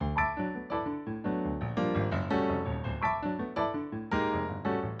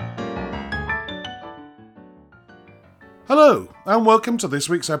Hello, and welcome to this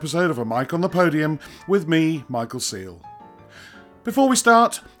week's episode of A Mic on the Podium with me, Michael Seal. Before we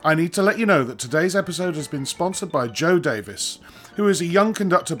start, I need to let you know that today's episode has been sponsored by Joe Davis, who is a young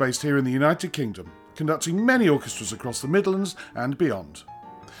conductor based here in the United Kingdom, conducting many orchestras across the Midlands and beyond.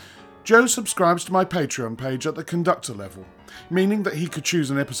 Joe subscribes to my Patreon page at the conductor level, meaning that he could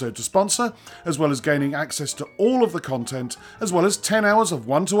choose an episode to sponsor, as well as gaining access to all of the content, as well as 10 hours of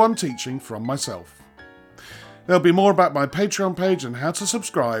one-to-one teaching from myself. There'll be more about my Patreon page and how to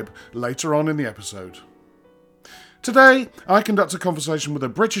subscribe later on in the episode. Today, I conduct a conversation with a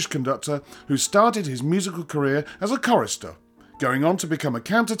British conductor who started his musical career as a chorister, going on to become a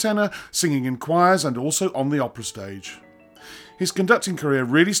countertenor, singing in choirs and also on the opera stage. His conducting career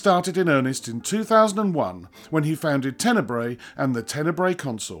really started in earnest in 2001 when he founded Tenebrae and the Tenebrae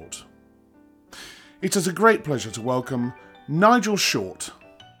Consort. It is a great pleasure to welcome Nigel Short.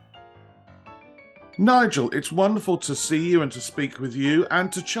 Nigel, it's wonderful to see you and to speak with you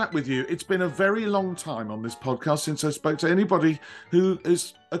and to chat with you. It's been a very long time on this podcast since I spoke to anybody who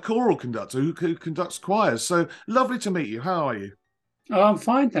is a choral conductor, who conducts choirs. So lovely to meet you. How are you? Oh, I'm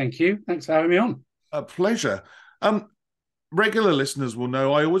fine, thank you. Thanks for having me on. A pleasure. Regular listeners will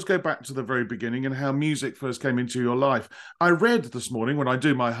know I always go back to the very beginning and how music first came into your life. I read this morning when I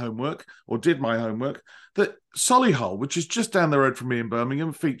did my homework, that Solihull, which is just down the road from me in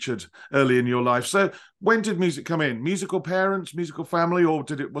Birmingham, featured early in your life. So when did music come in? Musical parents, musical family, or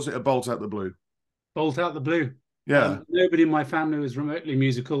was it a bolt out the blue? Bolt out the blue. Yeah. Nobody in my family was remotely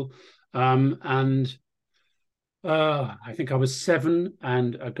musical. I think I was 7,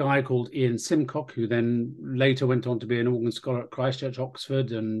 and a guy called Ian Simcock, who then later went on to be an organ scholar at Christ Church,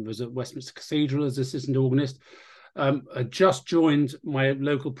 Oxford, and was at Westminster Cathedral as assistant organist, had just joined my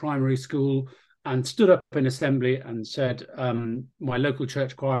local primary school and stood up in assembly and said, my local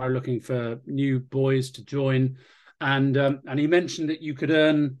church choir are looking for new boys to join. And he mentioned that you could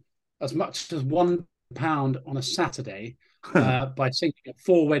earn as much as £1 on a Saturday by singing at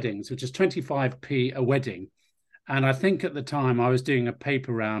 4 weddings, which is 25p a wedding. And I think at the time I was doing a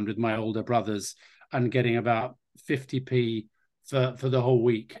paper round with my older brothers and getting about 50p for the whole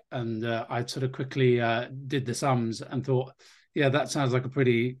week. And I sort of quickly did the sums and thought, yeah, that sounds like a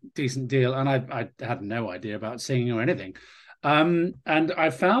pretty decent deal. And I had no idea about singing or anything. And I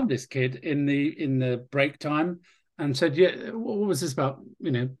found this kid in the break time and said, yeah, what was this about?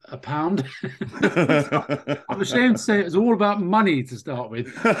 £1? I'm ashamed to say it was all about money to start with.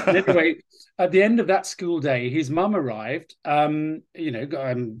 And anyway, at the end of that school day, his mum arrived.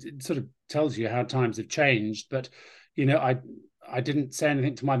 It sort of tells you how times have changed. But, I didn't say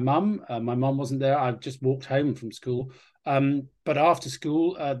anything to my mum. My mum wasn't there. I just walked home from school. But after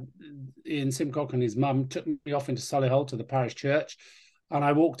school, Ian Simcock and his mum took me off into Solihull to the parish church. And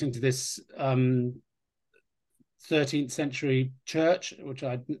I walked into this 13th century church, which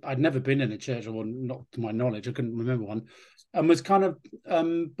I'd never been in a church, or not to my knowledge, I couldn't remember one, and was kind of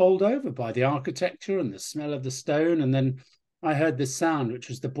bowled over by the architecture and the smell of the stone. And then I heard this sound, which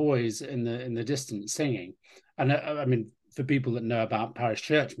was the boys in the distance singing. And I mean, for people that know about parish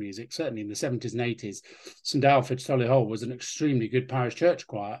church music, certainly in the 70s and 80s, St Alfred Solihull was an extremely good parish church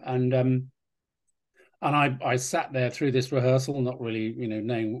choir. And I sat there through this rehearsal, not really,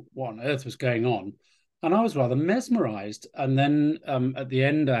 knowing what on earth was going on. And I was rather mesmerized. And then at the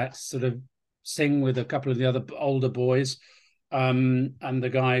end, I had to sort of sing with a couple of the other older boys. And the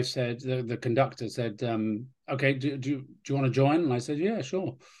guy said, the conductor said, okay, do you want to join? And I said, yeah,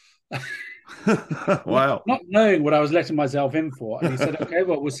 sure. Wow. Not knowing what I was letting myself in for. And he said, okay,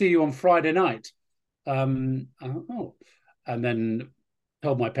 well, we'll see you on Friday night. And then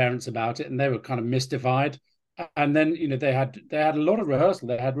told my parents about it, and they were kind of mystified. And then, they had a lot of rehearsal.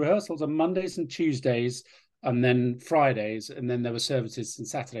 They had rehearsals on Mondays and Tuesdays, and then Fridays, and then there were services on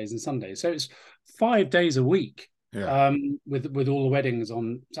Saturdays and Sundays. So it's 5 days a week, yeah. with all the weddings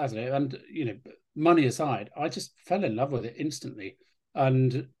on Saturday. And money aside, I just fell in love with it instantly,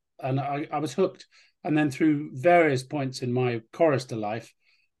 and I was hooked. And then through various points in my chorister life,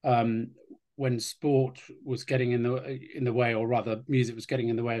 when sport was getting in the way, or rather, music was getting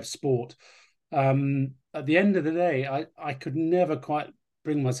in the way of sport. At the end of the day, I could never quite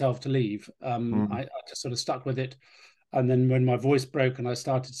bring myself to leave. I just sort of stuck with it. And then when my voice broke and I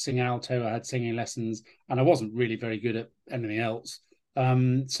started to sing alto, I had singing lessons, and I wasn't really very good at anything else.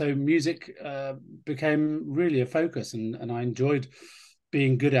 So music became really a focus, and I enjoyed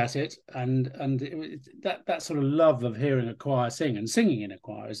being good at it. And that sort of love of hearing a choir sing and singing in a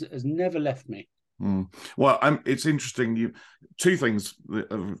choir has never left me. Well, it's interesting. Two things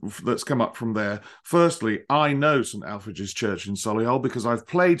that's come up from there. Firstly, I know St Alfred's Church in Solihull because I've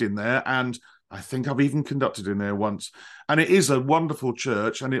played in there, and I think I've even conducted in there once, and it is a wonderful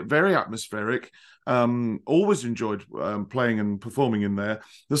church and it very atmospheric. Always enjoyed playing and performing in there.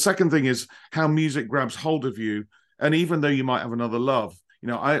 The second thing is how music grabs hold of you, and even though you might have another love,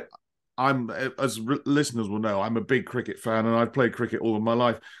 I'm as listeners will know, I'm a big cricket fan, and I've played cricket all of my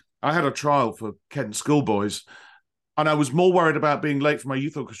life. I had a trial for Kent schoolboys, and I was more worried about being late for my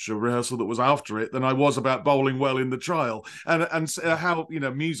youth orchestra rehearsal that was after it than I was about bowling well in the trial, and how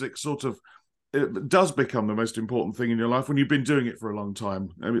music sort of it does become the most important thing in your life when you've been doing it for a long time.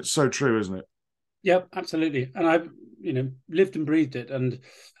 I mean, it's so true, isn't it? Yep, absolutely. And I've, lived and breathed it. And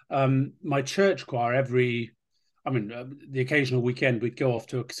my church choir, the occasional weekend, we'd go off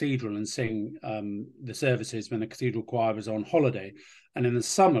to a cathedral and sing the services when the cathedral choir was on holiday. And in the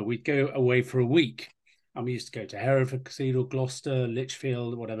summer, we'd go away for a week. And we used to go to Hereford Cathedral, Gloucester,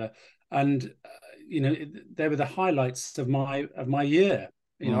 Lichfield, whatever. And, they were the highlights of my year.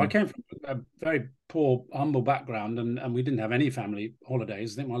 I came from a very poor, humble background, and we didn't have any family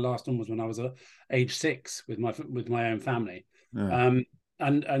holidays. I think my last one was when I was age 6 with my own family. Yeah.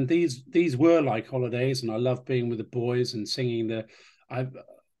 And these were like holidays, and I loved being with the boys and singing. I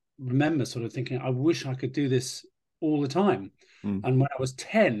remember sort of thinking, I wish I could do this all the time. And when I was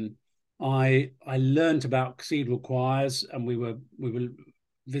 10, I learned about cathedral choirs, and we were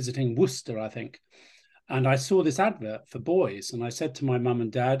visiting Worcester, I think. And I saw this advert for boys, and I said to my mum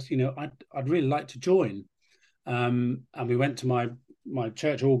and dad, I'd really like to join. And we went to my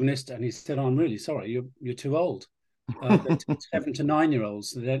church organist, and he said, I'm really sorry, you're too old. They take 7 to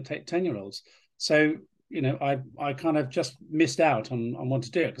 9-year-olds, they don't take 10-year-olds. So, I kind of just missed out on what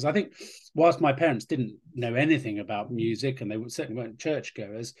to do, because I think whilst my parents didn't know anything about music, and they certainly weren't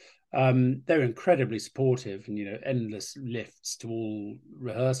churchgoers, they were incredibly supportive, and endless lifts to all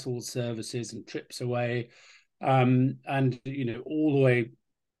rehearsals, services, and trips away, and all the way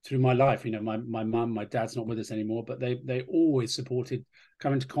through my life. My mum, my dad's not with us anymore, but they always supported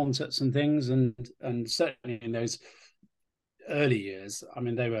coming to concerts and things, and certainly in those early years, I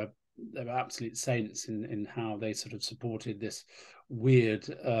mean, they were absolute saints in how they sort of supported this weird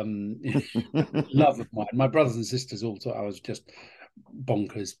love of mine. My brothers and sisters all thought I was just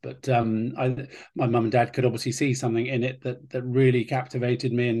bonkers, but my mum and dad could obviously see something in it that really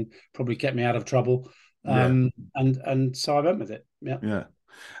captivated me and probably kept me out of trouble. And so I went with it. Yeah.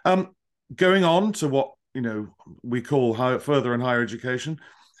 Going on to what we call further and higher education.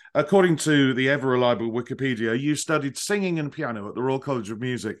 According to the ever reliable Wikipedia, you studied singing and piano at the Royal College of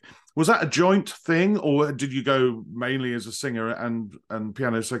Music. Was that a joint thing, or did you go mainly as a singer and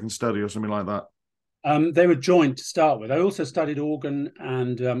piano second study or something like that? They were joint to start with. I also studied organ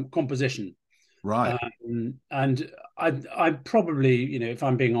and composition. Right. And I probably, if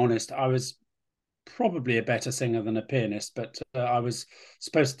I'm being honest, I was probably a better singer than a pianist, but I was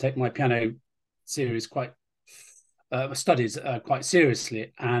supposed to take my piano series studies quite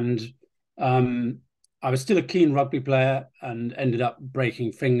seriously, and I was still a keen rugby player and ended up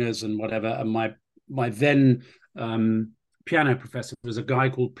breaking fingers and whatever. And my then piano professor was a guy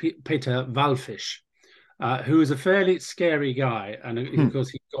called Peter Walfish, who was a fairly scary guy, and of course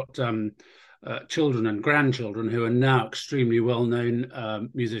he's got children and grandchildren who are now extremely well-known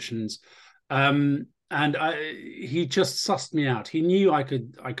musicians. And he just sussed me out. He knew I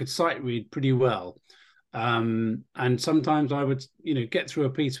could sight read pretty well. And sometimes I would, get through a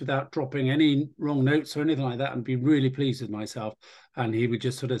piece without dropping any wrong notes or anything like that, and be really pleased with myself. And he would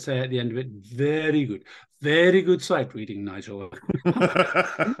just sort of say at the end of it, very good sight reading, Nigel.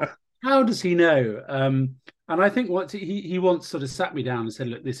 How does he know? And I think what he once sort of sat me down and said,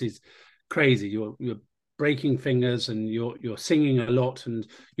 look, this is crazy. You're breaking fingers, and you're singing a lot, and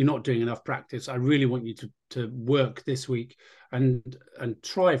you're not doing enough practice. I really want you to work this week and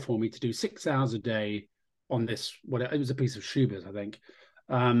try for me to do 6 hours a day on this. It was a piece of Schubert, I think.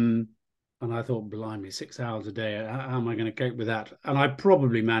 And I thought, blimey, 6 hours a day. How am I going to cope with that? And I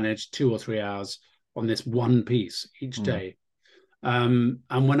probably managed 2 or 3 hours on this one piece each day. And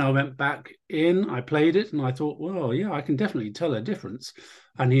when I went back in, I played it, and I thought, well, yeah, I can definitely tell a difference.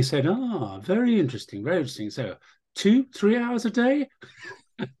 And he said, very interesting, very interesting. So 2-3 hours a day?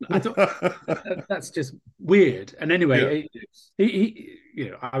 I thought that's just weird. And anyway, he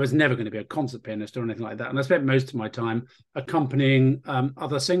I was never going to be a concert pianist or anything like that. And I spent most of my time accompanying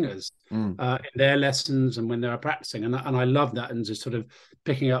other singers in their lessons and when they were practicing. And I loved that, and just sort of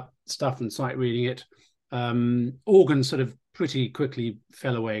picking up stuff and sight reading it. Organ sort of pretty quickly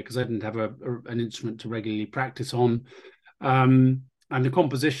fell away because I didn't have an instrument to regularly practice on. And the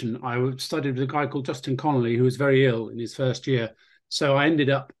composition, I studied with a guy called Justin Connolly, who was very ill in his first year. So I ended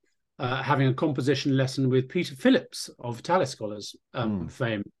up having a composition lesson with Peter Phillips of Tallis Scholars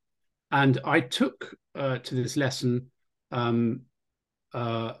fame. And I took to this lesson um,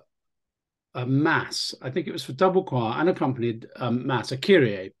 uh, a mass. I think it was for double choir, unaccompanied mass, a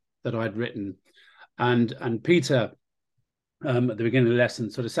Kyrie that I'd written. And Peter, at the beginning of the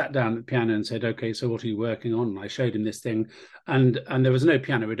lesson, sort of sat down at the piano and said, "Okay, so what are you working on?" And I showed him this thing, and there was no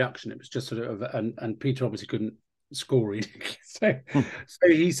piano reduction. It was just sort of, and Peter obviously couldn't score reading, so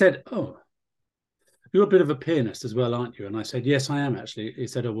he said, "Oh, you're a bit of a pianist as well, aren't you?" And I said, "Yes, I am actually." He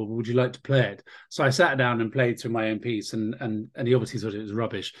said, "Oh, well, would you like to play it?" So I sat down and played through my own piece, and he obviously thought it was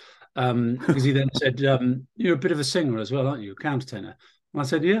rubbish, because he then said, "You're a bit of a singer as well, aren't you? Countertenor." And I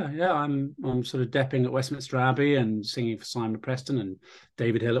said, "Yeah, I'm sort of depping at Westminster Abbey and singing for Simon Preston and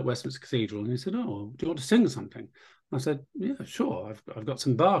David Hill at Westminster Cathedral." And he said, "Oh, do you want to sing something?" I said, "Yeah, sure. I've got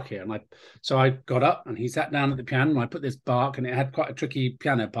some Bach here." And I got up and he sat down at the piano and I put this Bach, and it had quite a tricky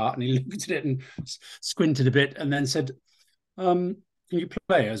piano part, and he looked at it and squinted a bit and then said, "Can you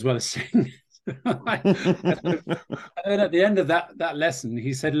play as well as sing?" And then at the end of that lesson,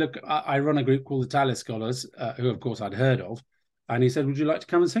 he said, "Look, I run a group called the Talis Scholars, who of course I'd heard of," and he said, "Would you like to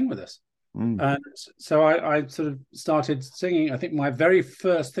come and sing with us?" Mm. And so I sort of started singing. I think my very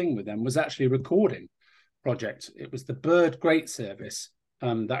first thing with them was actually a recording project. It was the Bird Great Service,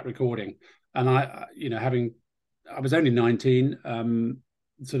 that recording. And I was only 19,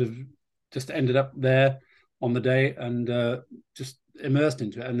 sort of just ended up there on the day and just immersed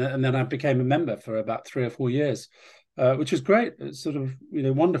into it. And then I became a member for about 3 or 4 years, which was great. It's sort of,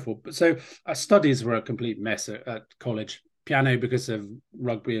 wonderful. But so studies were a complete mess at college. Piano because of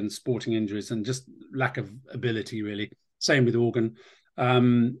rugby and sporting injuries and just lack of ability, really. Same with organ.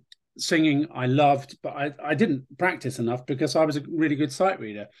 Singing I loved, but I didn't practice enough because I was a really good sight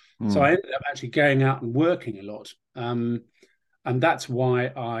reader. So I ended up actually going out and working a lot. And that's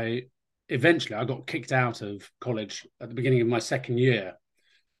why I eventually got kicked out of college at the beginning of my second year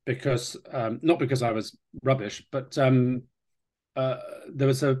because not because I was rubbish, but there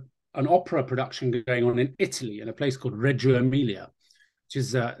was an opera production going on in Italy in a place called Reggio Emilia, which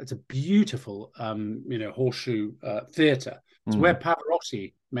is it's a beautiful horseshoe theatre. It's where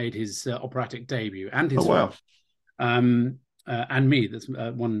Pavarotti made his operatic debut, and his wow. and me. That's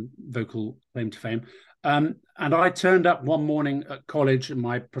one vocal claim to fame. And I turned up one morning at college, and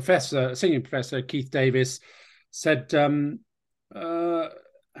my professor, singing professor Keith Davis, said, "How do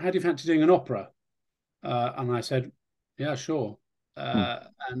you fancy doing an opera?" And I said, "Yeah, sure."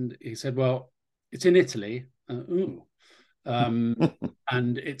 And he said, "Well, it's in Italy." Ooh.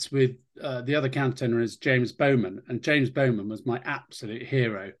 And it's with the other countertenor is James Bowman, and James Bowman was my absolute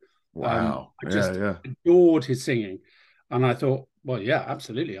hero. Wow. I just adored his singing, and I thought, well, yeah,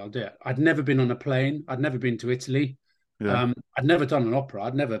 absolutely, I'll do it. I'd never been on a plane. I'd never been to Italy. I'd never done an opera.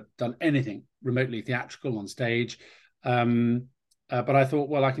 I'd never done anything remotely theatrical on stage. But I thought,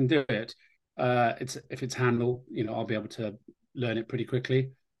 well, I can do it. If it's Handel, I'll be able to learn it pretty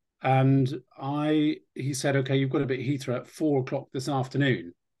quickly. And he said, "Okay, you've got to be at Heathrow at 4 o'clock this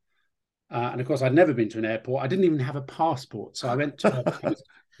afternoon." And of course, I'd never been to an airport. I didn't even have a passport. So I went to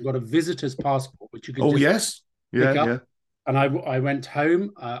got a visitor's passport, which you could just pick up. Yeah. And I went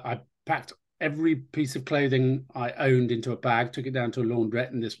home. I packed every piece of clothing I owned into a bag, took it down to a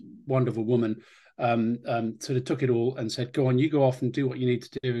laundrette, and this wonderful woman sort of took it all and said, "Go on, you go off and do what you need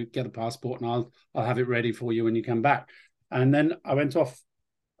to do, get a passport, and I'll have it ready for you when you come back." And then I went off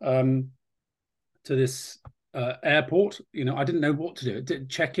to this airport. I didn't know what to do. Did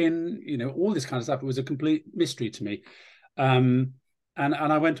check in, all this kind of stuff. It was a complete mystery to me. And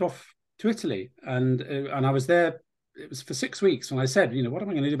I went off to Italy, and I was there. It was for 6 weeks, and I said, "What am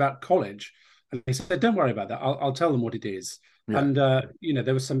I going to do about college?" And they said, "Don't worry about that. I'll tell them what it is." Yeah. And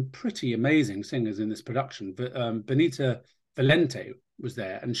there were some pretty amazing singers in this production. But Benita Valente was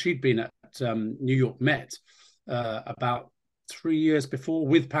there, and she'd been at New York Met about 3 years before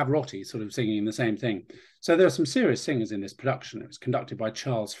with Pavarotti, sort of singing the same thing. So there are some serious singers in this production. It was conducted by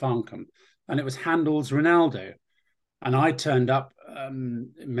Charles Farncombe, and it was Handel's Rinaldo. And I turned up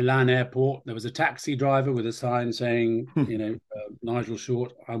Milan airport. There was a taxi driver with a sign saying, Nigel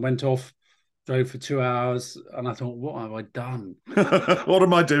Short. I went off, drove for 2 hours, and I thought, what have I done? What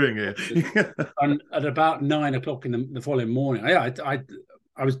am I doing here? And at about 9 o'clock in the following morning,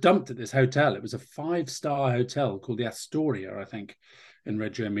 I was dumped at this hotel. It was a 5-star hotel called the Astoria, I think, in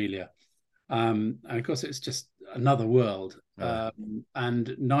Reggio Emilia. And of course, it's just another world. Yeah.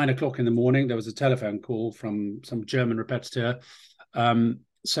 And 9 o'clock in the morning, there was a telephone call from some German repetiteur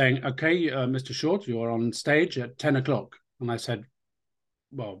saying, "Okay, Mr. Short, you're on stage at 10 o'clock. And I said,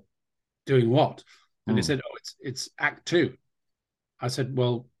 "Well, doing what?" And they said, "Oh, it's Act 2. I said,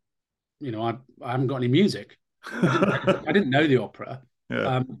 "Well, I haven't got any music." I didn't know the opera.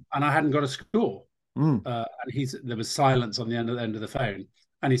 Yeah. And I hadn't got a score. Mm. And there was silence on the end of the phone.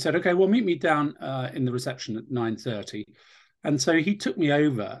 And he said, "Okay, well, meet me down in the reception at 9:30." And so he took me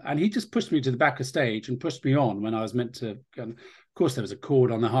over, and he just pushed me to the back of stage and pushed me on when I was meant to. Of course, there was a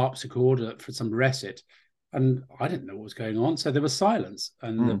chord on the harpsichord for some recit, and I didn't know what was going on. So there was silence,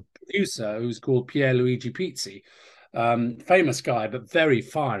 and the producer, who's called Pierluigi Pizzi, famous guy but very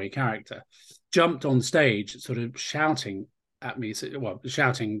fiery character, jumped on stage, sort of shouting at me, well,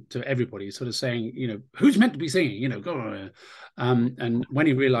 shouting to everybody, sort of saying, who's meant to be singing, go on. And when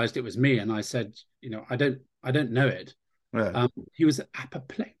he realized it was me, and I said, I don't know it. Yeah. He was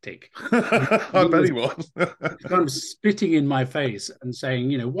apoplectic. I bet he was. Kind of spitting in my face and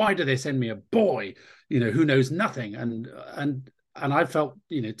saying, why do they send me a boy, who knows nothing? And I felt,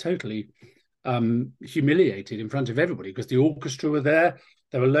 totally humiliated in front of everybody, because the orchestra were there.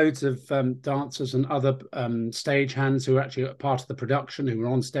 There were loads of dancers and other stage hands who were actually part of the production, who were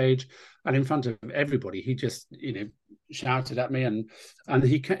on stage, and in front of everybody, he just, shouted at me, and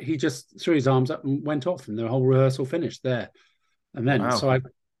he just threw his arms up and went off, and the whole rehearsal finished there. And then, Wow. so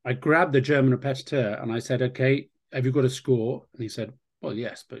I grabbed the German repetiteur and I said, "Okay, have you got a score?" And he said, "Well,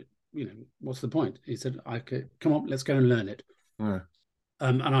 yes, but what's the point?" He said, "Come on, let's go and learn it." Yeah.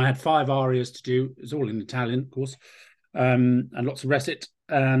 And I had 5 arias to do. It was all in Italian, of course, and lots of recit.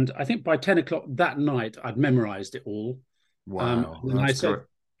 And I think by 10 o'clock that night, I'd memorized it all. Wow. And I said,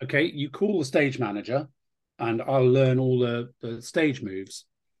 "Okay, you call the stage manager and I'll learn all the stage moves."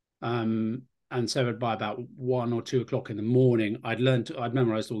 And so by about 1 or 2 o'clock in the morning, I'd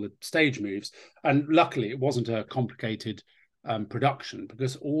memorized all the stage moves. And luckily, it wasn't a complicated production,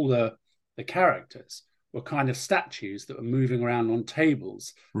 because all the characters were kind of statues that were moving around on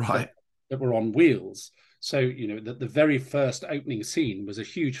tables, right, that were on wheels. So, the very first opening scene was a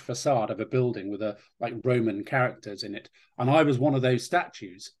huge facade of a building with like Roman characters in it. And I was one of those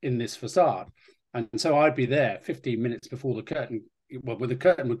statues in this facade. And so I'd be there 15 minutes before the curtain. Well, when the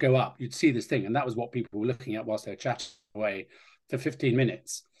curtain would go up, you'd see this thing. And that was what people were looking at whilst they were chatting away for 15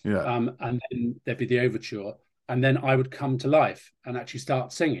 minutes. Yeah. And then there'd be the overture. And then I would come to life and actually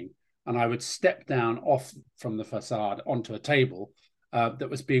start singing. And I would step down off from the facade onto a table that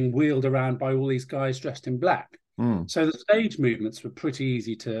was being wheeled around by all these guys dressed in black. So the stage movements were pretty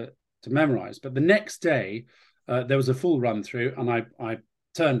easy to memorize. But the next day, there was a full run through, and I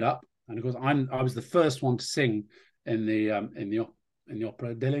turned up, and of course I was the first one to sing in the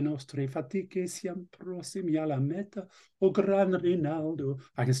opera Delle nostre fatiche siamo prossimi alla meta, o gran Rinaldo.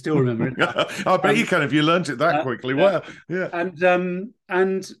 I can still remember it. I bet you can if you learnt it that quickly. Wow. Yeah.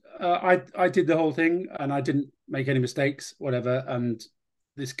 And I did the whole thing, and I didn't make any mistakes, whatever. And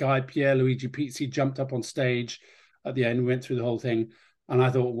this guy Pierluigi Pizzi jumped up on stage at the end. We went through the whole thing, and I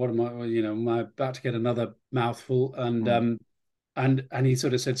thought, what am I about to get another mouthful? And and he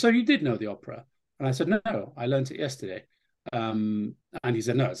sort of said, "So you did know the opera?" And I said, "No, I learnt it yesterday." And he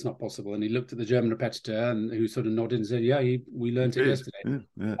said, "No, it's not possible." And he looked at the German repetiteur, and who sort of nodded and said, "Yeah, we learnt it yesterday."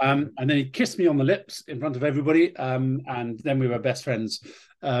 Yeah. And then he kissed me on the lips in front of everybody, and then we were best friends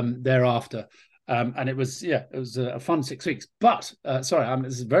thereafter. And it was a fun 6 weeks. But sorry,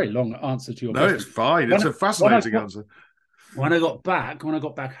 this is a very long answer to your question. No, it's fine. It's a fascinating answer. When I got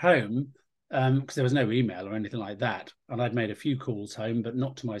back home, because there was no email or anything like that, and I'd made a few calls home, but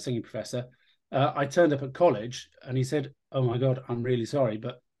not to my singing professor. I turned up at college, and he said, "Oh my God, I'm really sorry,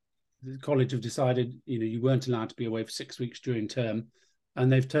 but the college have decided, you weren't allowed to be away for 6 weeks during term, and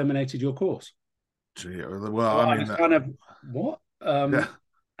they've terminated your course." Gee, well, so I mean, kind of what? Yeah.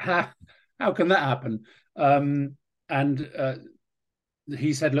 How can that happen? And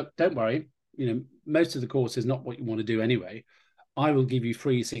he said, "Look, don't worry. Most of the course is not what you want to do anyway. I will give you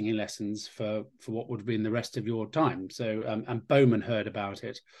free singing lessons for what would have been the rest of your time." So, and Bowman heard about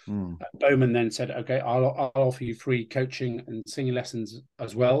it. Bowman then said, "Okay, I'll offer you free coaching and singing lessons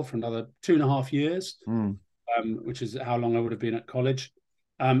as well for another 2.5 years, which is how long I would have been at college."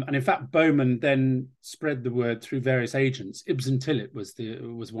 And in fact, Bowman then spread the word through various agents. Ibsen Tillett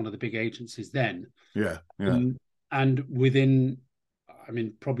was one of the big agencies then. Yeah. And within,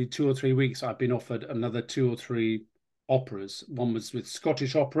 probably 2 or 3 weeks, I've been offered another 2 or 3 operas. One was with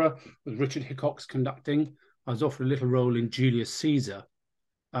Scottish Opera, with Richard Hickox conducting. I was offered a little role in Julius Caesar.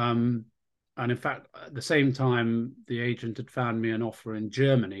 And in fact, at the same time, the agent had found me an offer in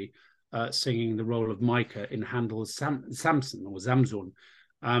Germany, singing the role of Micah in Handel's Samson or Samson.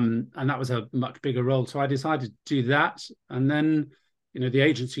 And that was a much bigger role. So I decided to do that. And then the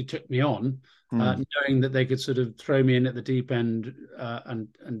agency took me on, knowing that they could sort of throw me in at the deep end, and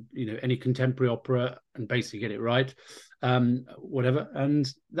any contemporary opera and basically get it right, whatever.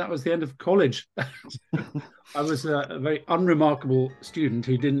 And that was the end of college. I was a very unremarkable student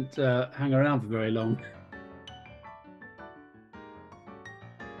who didn't hang around for very long.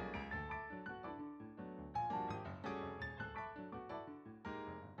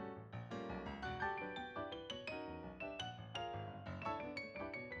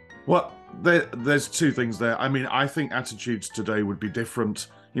 Well, there's two things there. I mean, I think attitudes today would be different.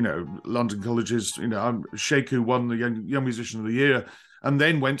 London colleges, Sheku won the young Musician of the Year and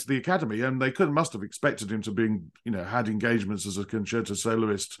then went to the academy, and they must have expected him to be, had engagements as a concerto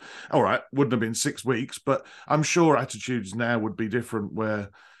soloist. All right, wouldn't have been 6 weeks, but I'm sure attitudes now would be different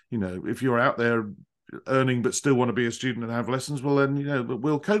where, if you're out there earning but still want to be a student and have lessons, well then,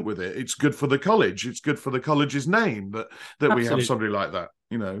 we'll cope with it. It's good for the college. It's good for the college's name that we have somebody like that.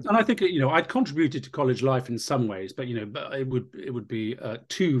 And I think I'd contributed to college life in some ways, but but it would be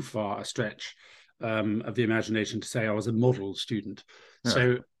too far a stretch of the imagination to say I was a model student. Yeah.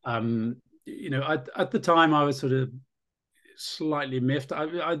 So at the time I was sort of slightly miffed.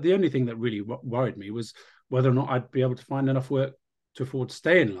 The only thing that really worried me was whether or not I'd be able to find enough work to afford to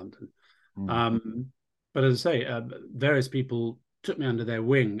stay in London. But as I say, various people took me under their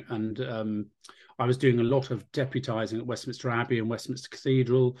wing, and I was doing a lot of deputising at Westminster Abbey and Westminster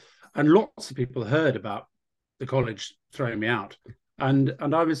Cathedral, and lots of people heard about the college throwing me out, and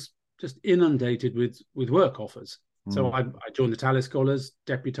I was just inundated with work offers. So I joined the Tallis Scholars,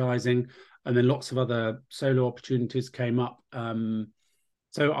 deputising, and then lots of other solo opportunities came up.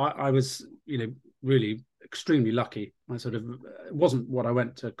 So I was, really extremely lucky. It wasn't what I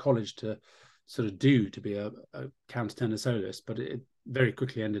went to college to sort of do, to be a countertenor soloist, but it very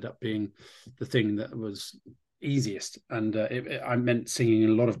quickly ended up being the thing that was easiest, and I meant singing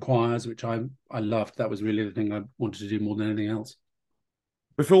in a lot of choirs, which I loved. That was really the thing I wanted to do more than anything else.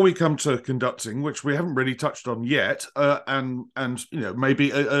 Before we come to conducting, which we haven't really touched on yet, and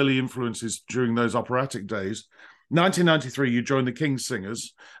maybe early influences during those operatic days, 1993 you joined the King's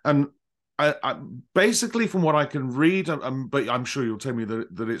Singers, and I basically, from what I can read, but I'm sure you'll tell me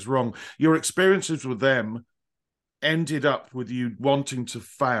that it's wrong, your experiences with them ended up with you wanting to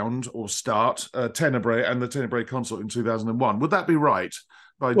found or start Tenebrae and the Tenebrae Consort in 2001. Would that be right?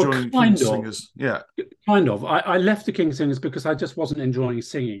 By joining King's Singers? Yeah. Kind of. I left the King's Singers because I just wasn't enjoying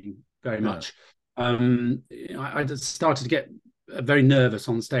singing very much. I just started to get very nervous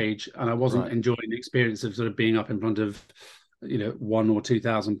on stage, and I wasn't enjoying the experience of sort of being up in front of 1,000 or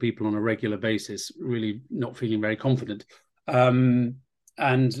 2,000 people on a regular basis, really not feeling very confident. And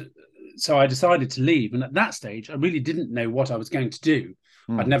so I decided to leave. And at that stage, I really didn't know what I was going to do.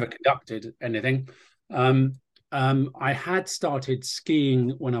 I'd never conducted anything. I had started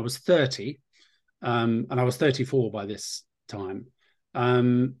skiing when I was 30, and I was 34 by this time.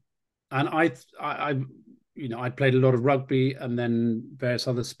 And I'd played a lot of rugby and then various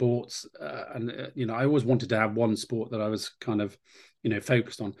other sports. I always wanted to have one sport that I was kind of,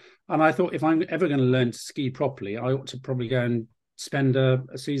 focused on. And I thought, if I'm ever going to learn to ski properly, I ought to probably go and spend a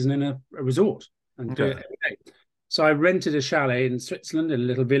season in a resort and do it every day. So I rented a chalet in Switzerland in a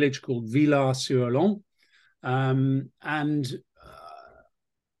little village called Villars-sur-Olon. And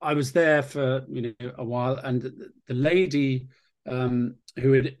I was there for, a while. And the lady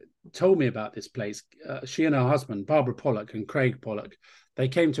who had told me about this place, she and her husband, Barbara Pollock and Craig Pollock, they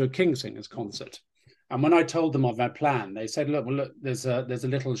came to a King's Singers concert. And when I told them of my plan, they said, look, there's a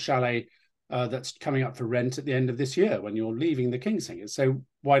little chalet that's coming up for rent at the end of this year when you're leaving the King's Singers. So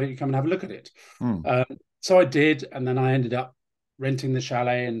why don't you come and have a look at it? So I did. And then I ended up renting the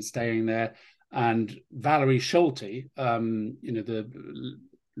chalet and staying there. And Valerie Schulte, the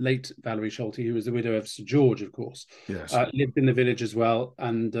late Valerie Schulte, who was the widow of Sir George, of course, lived in the village as well.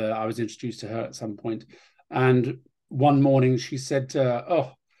 And I was introduced to her at some point. And one morning she said,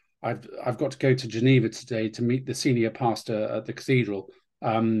 I've got to go to Geneva today to meet the senior pastor at the cathedral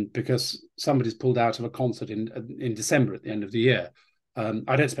because somebody's pulled out of a concert in December at the end of the year.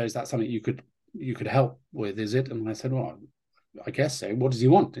 I don't suppose that's something you could help with, is it? And I said, well, I guess so. What does he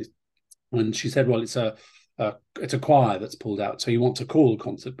want? And she said, well, it's a choir that's pulled out, so you want a choral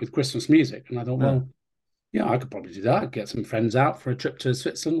concert with Christmas music. And I thought, well, yeah, I could probably do that. I'd get some friends out for a trip to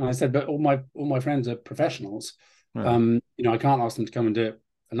Switzerland. And I said, but all my friends are professionals. I can't ask them to come and do it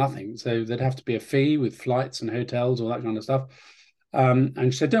for nothing. So there'd have to be a fee with flights and hotels, all that kind of stuff.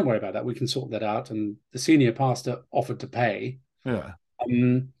 And she said, don't worry about that. We can sort that out. And the senior pastor offered to pay. Yeah.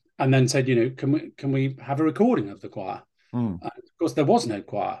 And then said, can we have a recording of the choir? Of course, there was no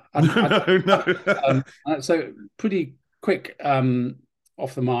choir. So pretty quick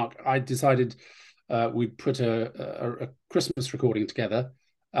off the mark, I decided we'd put a Christmas recording together,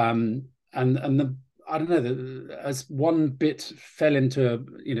 and the I don't know, as one bit fell into,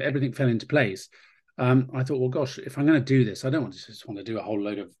 everything fell into place. I thought, well, gosh, if I'm going to do this, I don't just want to do a whole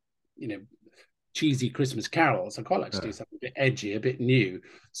load of, cheesy Christmas carols. I quite like to do something a bit edgy, a bit new.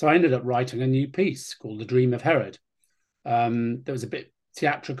 So I ended up writing a new piece called The Dream of Herod. That was a bit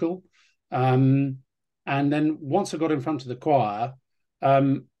theatrical. And then once I got in front of the choir,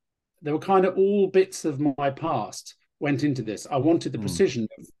 there were kind of all bits of my past went into this. I wanted the precision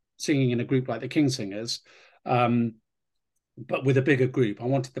of singing in a group like the Kingsingers, but with a bigger group. I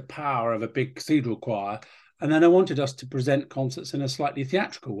wanted the power of a big cathedral choir. And then I wanted us to present concerts in a slightly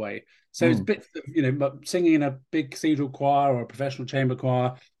theatrical way. So it's bits of, singing in a big cathedral choir or a professional chamber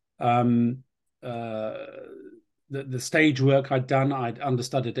choir. The stage work I'd done, I'd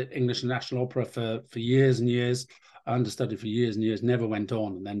understudied at English National Opera for years and years. I understudied for years and years, never went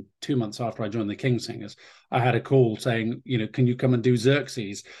on. And then 2 months after I joined the Kingsingers, I had a call saying, can you come and do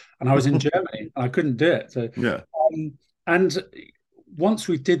Xerxes? And I was in Germany and I couldn't do it. So, and once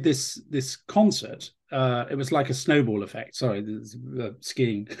we did this concert, it was like a snowball effect. Sorry,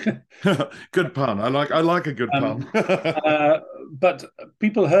 skiing. Good pun. I like a good pun. But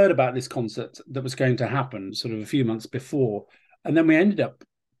people heard about this concert that was going to happen sort of a few months before, and then we ended up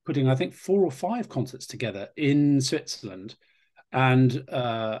putting, I think, 4 or 5 concerts together in Switzerland. And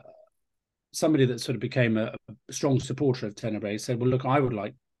somebody that sort of became a strong supporter of Tenebrae said, well, look, I would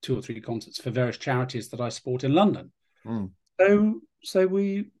like 2 or 3 concerts for various charities that I support in London. So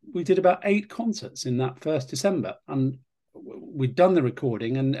we did about 8 concerts in that first December, and we'd done the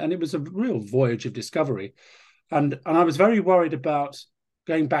recording, and it was a real voyage of discovery. And I was very worried about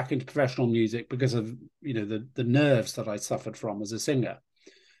going back into professional music because of the nerves that I suffered from as a singer.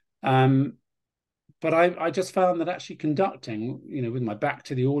 But I just found that actually conducting, with my back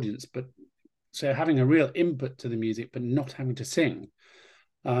to the audience, but so having a real input to the music, but not having to sing,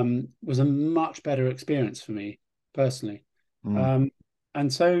 was a much better experience for me personally.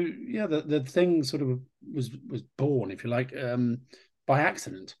 And so, the thing sort of was born, if you like, by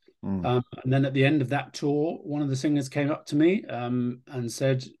accident. And then at the end of that tour, one of the singers came up to me and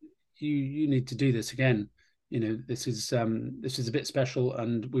said, "You need to do this again. This is a bit special,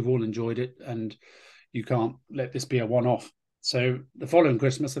 and we've all enjoyed it, and you can't let this be a one-off." So the following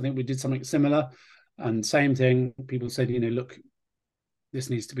Christmas, I think we did something similar, and same thing. People said, look, this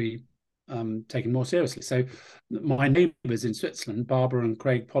needs to be taken more seriously. So my neighbours in Switzerland, Barbara and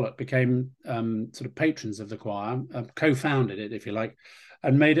Craig Pollock, became sort of patrons of the choir, co-founded it, if you like,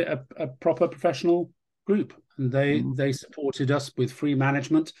 and made it a proper professional group. And they supported us with free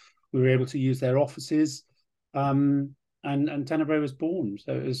management. We were able to use their offices, and Tenebrae was born.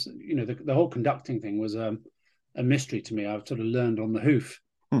 So it was, the whole conducting thing was a mystery to me. I've sort of learned on the hoof,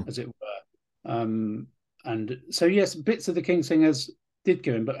 as it were. And so, yes, bits of the Kingsingers did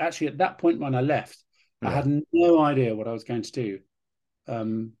go in, but actually at that point when I left, I had no idea what I was going to do.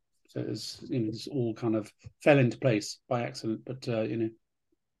 So it was, this all kind of fell into place by accident, but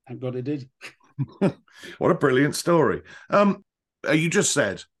thank God it did. What a brilliant story. You just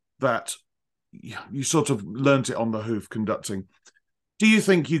said that you sort of learnt it on the hoof conducting. Do you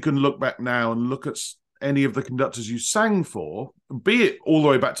think you can look back now and look at any of the conductors you sang for, be it all the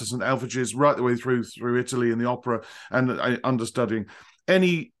way back to St. Alphege, right the way through Italy and the opera and understudying,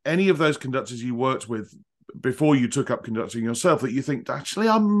 any of those conductors you worked with before you took up conducting yourself that you think, actually,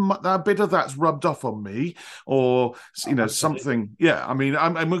 a bit of that's rubbed off on me, or something? Yeah, I mean,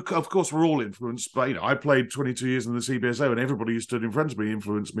 of course we're all influenced, but I played 22 years in the CBSO, and everybody who stood in front of me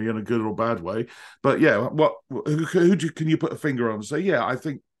influenced me in a good or bad way. But yeah, can you put a finger on and say, yeah, I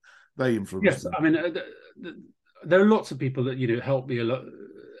think they influenced me? Yes, I mean, there are lots of people that helped me a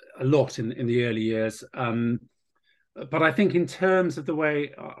lot in the early years. But I think in terms of the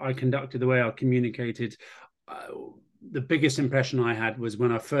way I conducted, the way I communicated, the biggest impression I had was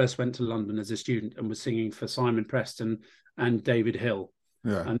when I first went to London as a student and was singing for Simon Preston and David Hill.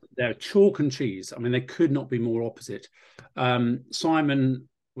 Yeah. And they're chalk and cheese. I mean, they could not be more opposite. Simon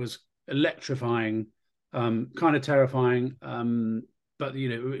was electrifying, kind of terrifying, but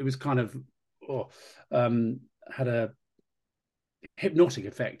it was kind of had a hypnotic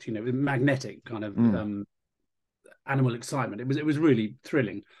effect, magnetic kind of animal excitement. It was really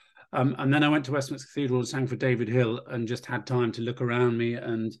thrilling. And then I went to Westminster Cathedral and sang for David Hill, and just had time to look around me,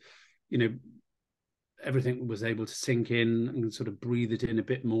 and everything was able to sink in and sort of breathe it in a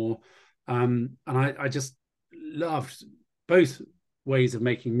bit more. And I just loved both ways of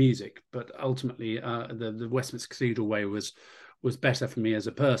making music, but ultimately the Westminster Cathedral way was better for me as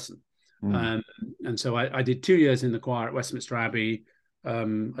a person. and so I did 2 years in the choir at Westminster Abbey.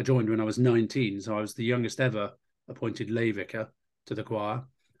 I joined when I was 19, so I was the youngest ever appointed lay vicar to the choir.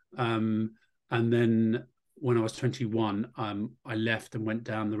 And then when I was 21, I left and went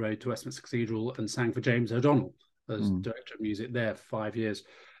down the road to Westminster Cathedral and sang for James O'Donnell as director of music there for 5 years.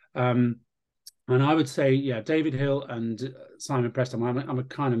 And I would say, yeah, David Hill and Simon Preston. I'm a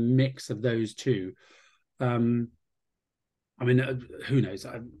kind of mix of those two. I mean, who knows?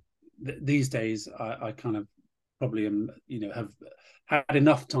 These days, I kind of probably am, have had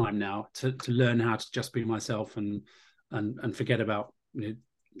enough time now to learn how to just be myself and forget about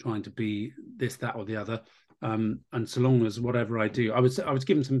trying to be this, that, or the other. And so long as whatever I do, I was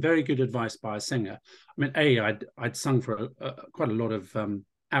given some very good advice by a singer. I mean, I'd sung for quite a lot of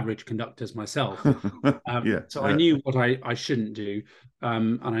average conductors myself. So I knew what I shouldn't do,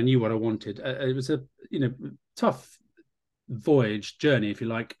 and I knew what I wanted. It was a tough journey, if you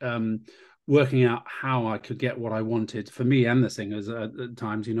like, working out how I could get what I wanted for me and the singers at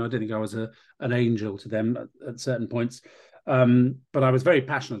times. I don't think I was an angel to them at certain points, but I was very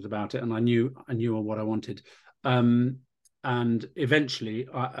passionate about it, and I knew what I wanted. And eventually,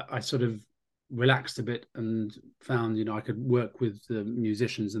 I sort of relaxed a bit and found I could work with the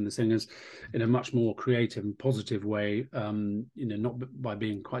musicians and the singers in a much more creative and positive way, not by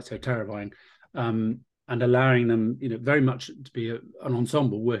being quite so terrifying, and allowing them very much to be an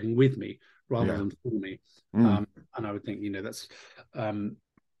ensemble working with me rather than for me. And I would think that's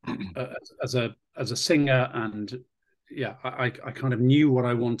as a singer, and I kind of knew what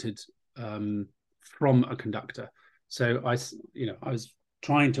I wanted from a conductor, so I was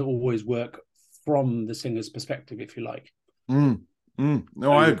trying to always work from the singer's perspective, if you like.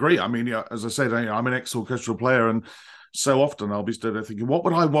 No, I agree. I mean, as I said, I'm an ex-orchestral player, and so often I'll be stood there thinking, what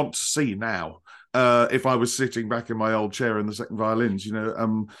would I want to see now if I was sitting back in my old chair in the second violins,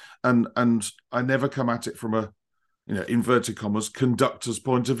 and I never come at it from a inverted commas, conductor's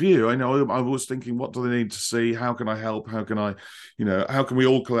point of view. I know I was thinking, what do they need to see? How can I help? How can I, how can we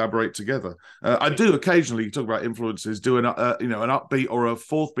all collaborate together? I do occasionally talk about influences, do an upbeat or a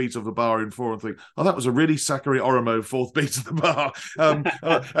fourth beat of the bar in four and think, oh, that was a really Sakari Oromo fourth beat of the bar.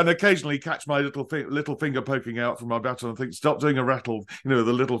 And occasionally catch my little finger poking out from my baton and think, stop doing a rattle, the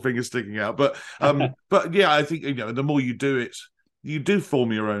little finger sticking out. But yeah, I think, the more you do it, you do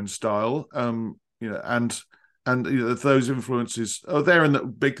form your own style, and those influences are there,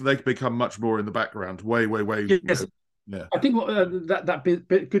 and they become much more in the background, way. Yes. Yeah. I think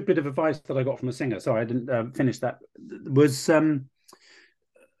that good bit of advice that I got from a singer, sorry, I didn't finish that, was, and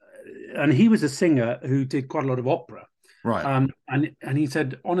he was a singer who did quite a lot of opera. Right. And he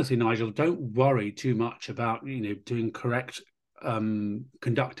said, honestly, Nigel, don't worry too much about, doing correct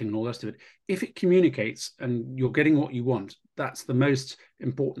conducting and all the rest of it. If it communicates and you're getting what you want, that's the most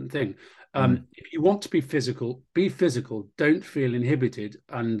important thing. If you want to be physical, be physical. Don't feel inhibited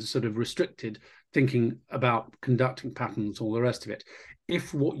and sort of restricted thinking about conducting patterns, all the rest of it.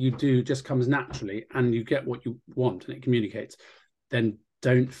 If what you do just comes naturally and you get what you want and it communicates, then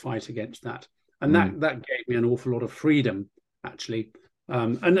don't fight against that. And that gave me an awful lot of freedom, actually.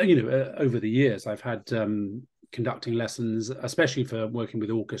 And over the years, I've had conducting lessons, especially for working with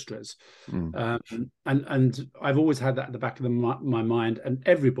orchestras. And I've always had that at the back of my mind. And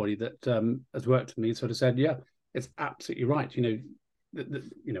everybody that has worked with me sort of said, yeah, it's absolutely right.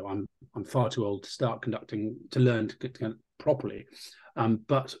 I'm far too old to start conducting, to learn to properly.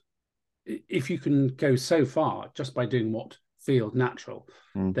 But if you can go so far just by doing what feels natural,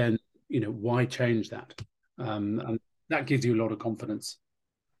 then, why change that? And that gives you a lot of confidence.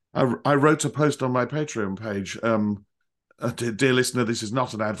 I wrote a post on my Patreon page. Dear listener, this is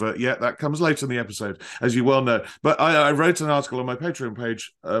not an advert yet. That comes later in the episode, as you well know. But I wrote an article on my Patreon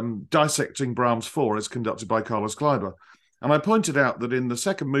page dissecting Brahms 4 as conducted by Carlos Kleiber. And I pointed out that in the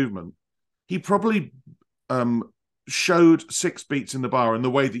second movement, he probably showed 6 beats in the bar in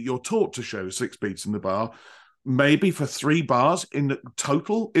the way that you're taught to show 6 beats in the bar, maybe for 3 bars in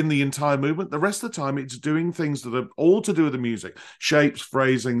total in the entire movement. The rest of the time, it's doing things that are all to do with the music, shapes,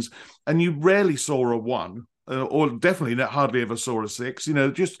 phrasings, and you rarely saw a 1, or definitely hardly ever saw a 6,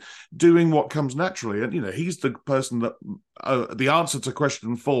 just doing what comes naturally. And, he's the person that the answer to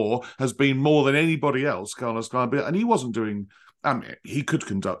question 4 has been more than anybody else, Carlos Kleiber, and he wasn't doing... he could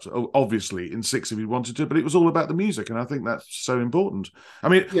conduct, obviously, in 6 if he wanted to, but it was all about the music, and I think that's so important. I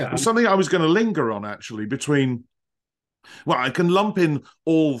mean, something I was going to linger on, actually, between... Well, I can lump in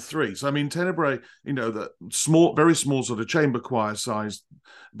all 3. So, I mean, Tenebrae, the small, very small sort of chamber choir size,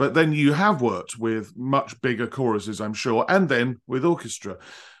 but then you have worked with much bigger choruses, I'm sure, and then with orchestra.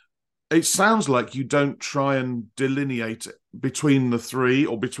 it sounds like you don't try and delineate between the three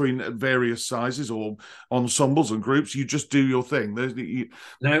or between various sizes or ensembles and groups. You just do your thing.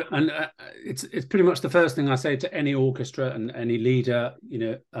 No, and it's pretty much the first thing I say to any orchestra and any leader.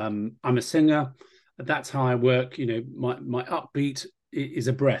 I'm a singer. That's how I work. My upbeat is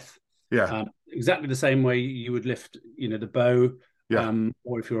a breath. Yeah, Exactly the same way you would lift, the bow. yeah,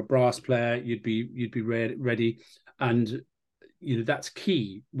 Or if you're a brass player, you'd be ready, and that's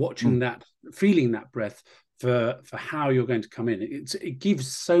key. Watching mm, that, feeling that breath for how you're going to come in. It gives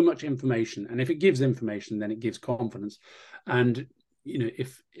so much information, and if it gives information, then it gives confidence. And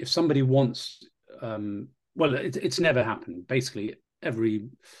if somebody wants, well, it's never happened. Basically, every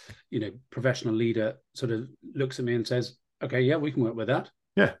professional leader sort of looks at me and says, "Okay, yeah, we can work with that."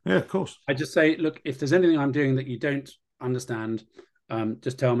 yeah, yeah. Of course. I just say, look, if there's anything I'm doing that you don't understand,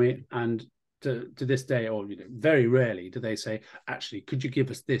 just tell me. And to this day, or very rarely do they say, actually, could you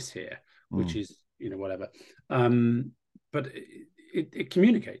give us this here, which Mm, is whatever. But it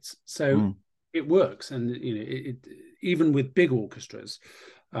communicates, so mm, it works, and even with big orchestras,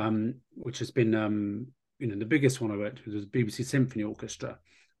 which has been the biggest one I worked with was BBC Symphony Orchestra.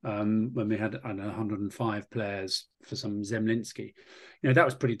 When we had, I don't know, 105 players for some Zemlinsky, that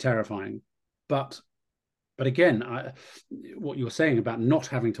was pretty terrifying. But again, what you're saying about not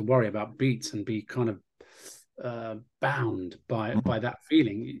having to worry about beats and be kind of bound by mm, that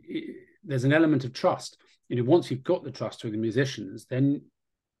feeling, there's an element of trust. Once you've got the trust with the musicians, then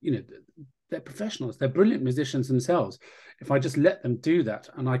they're professionals. They're brilliant musicians themselves. If I just let them do that,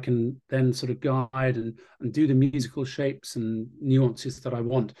 and I can then sort of guide and do the musical shapes and nuances that I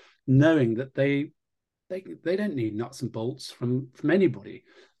want, knowing that they don't need nuts and bolts from anybody.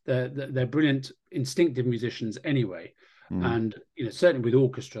 They're brilliant instinctive musicians anyway. mm. And certainly with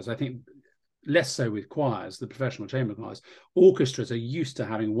orchestras, I think less so with choirs, the professional chamber choirs. Orchestras are used to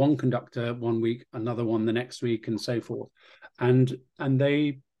having one conductor one week, another one the next week, and so forth. And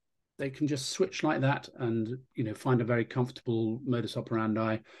they can just switch like that, and find a very comfortable modus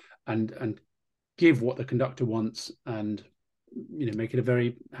operandi, and give what the conductor wants, and make it a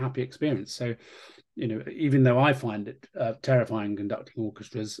very happy experience. So even though I find it terrifying conducting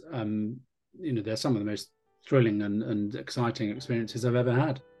orchestras, they're some of the most thrilling and exciting experiences I've ever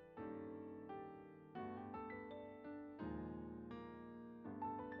had.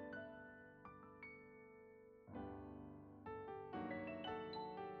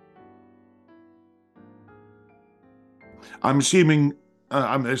 I'm assuming.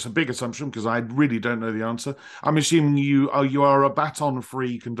 It's a big assumption because I really don't know the answer. I'm assuming you are a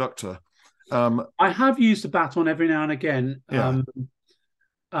baton-free conductor. I have used a baton every now and again, Yeah.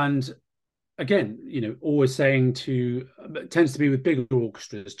 and again, always saying it tends to be with bigger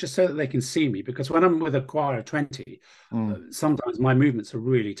orchestras, just so that they can see me. Because when I'm with a choir of 20, Mm, sometimes my movements are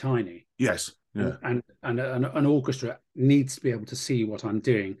really tiny, yes. and Yeah. an orchestra needs to be able to see what I'm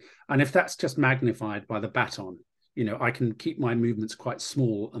doing. And if that's just magnified by the baton, I can keep my movements quite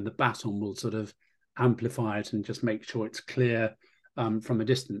small, and the baton will sort of amplify it and just make sure it's clear from a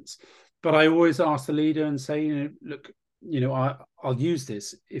distance. But I always ask the leader and say, look, I'll use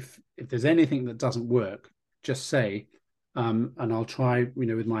this. If there's anything that doesn't work, just say, and I'll try,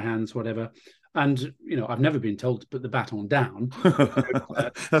 with my hands, whatever. And I've never been told to put the baton down.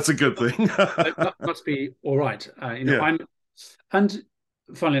 That's a good thing. That must be all right. Yeah. And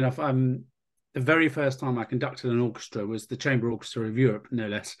funnily enough, the very first time I conducted an orchestra was the Chamber Orchestra of Europe, no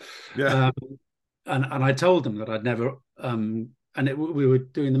less. Yeah. And I told them that I'd never, we were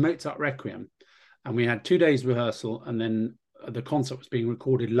doing the Mozart Requiem, and we had 2 days rehearsal, and then the concert was being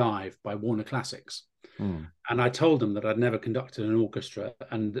recorded live by Warner Classics. Mm. And I told them that I'd never conducted an orchestra,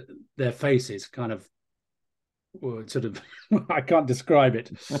 and their faces kind of were sort of, I can't describe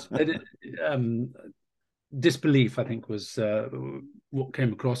it. Disbelief, I think, was what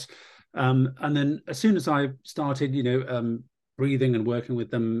came across. And then as soon as I started, breathing and working with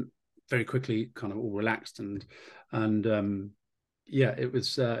them, very quickly, kind of all relaxed, and yeah, it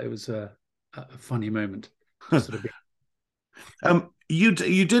was a funny moment. Sort of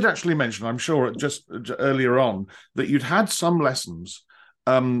You did actually mention, I'm sure, just earlier on, that you'd had some lessons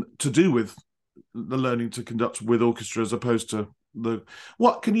to do with the learning to conduct with orchestra as opposed to the.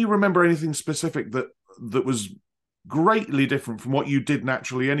 What can you remember anything specific that was greatly different from what you did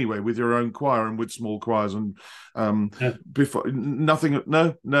naturally anyway with your own choir and with small choirs and before nothing?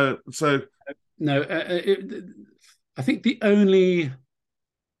 No. So no, I think I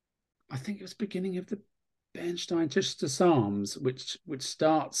think it was beginning of the Bernstein Chichester Psalms, which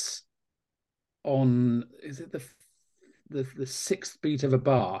starts on, is it the sixth beat of a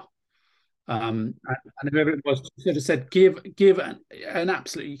bar, And whoever it was sort of said, give an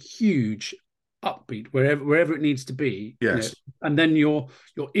absolutely huge upbeat wherever it needs to be, Yes. and then you're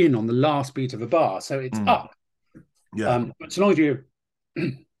in on the last beat of a bar, so it's Mm. up. Yeah. But so long as you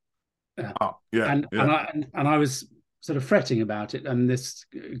Up. Yeah. and Yeah. I was sort of fretting about it, and this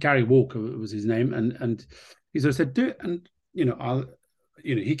Gary Walker was his name, and he sort of said, do it, and I'll,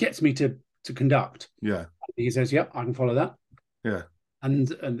 he gets me to conduct. Yeah. He says, "Yep, I can follow that." Yeah.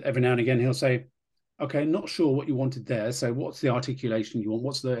 And every now and again he'll say, "Okay, not sure what you wanted there. So what's the articulation you want?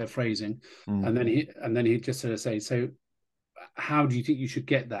 What's the phrasing?" Mm. And then he just sort of say, "So how do you think you should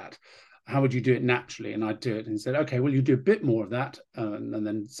get that? How would you do it naturally?" And I'd do it, and he said, "Okay, well, you do a bit more of that," and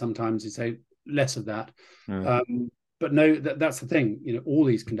then sometimes he'd say less of that. Yeah. But no, that's the thing. All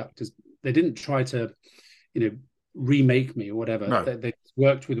these conductors, they didn't try to, remake me or whatever. No. They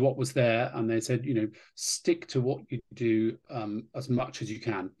worked with what was there, and they said, stick to what you do as much as you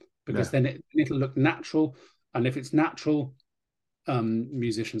can, because Yeah. then it'll look natural. And if it's natural,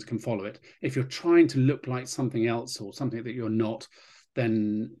 musicians can follow it. If you're trying to look like something else or something that you're not,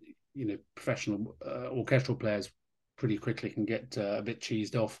 then professional orchestral players pretty quickly can get a bit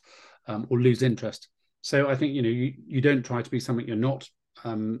cheesed off, or lose interest. So I think you don't try to be something you're not,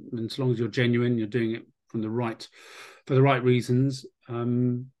 and as long as you're genuine, you're doing it from for the right reasons.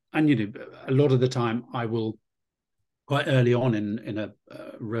 And a lot of the time I will, quite early on in a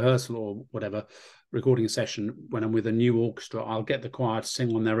rehearsal or whatever, recording session, when I'm with a new orchestra, I'll get the choir to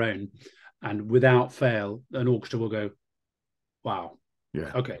sing on their own, and without fail, an orchestra will go, "Wow,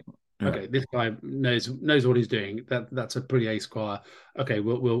 Yeah. okay, Yeah. okay, this guy knows what he's doing. That's a pretty ace choir. Okay,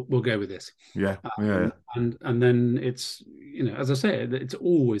 we'll go with this." Yeah. Yeah. And then it's, as I say, it's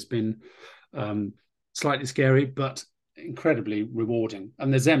always been um, slightly scary, but incredibly rewarding.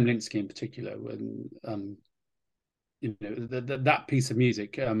 And the Zemlinsky in particular, when that piece of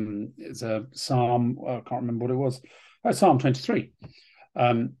music is a psalm. I can't remember what it was. Oh, Psalm 23.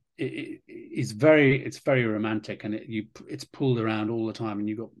 It's very romantic, and it's pulled around all the time, and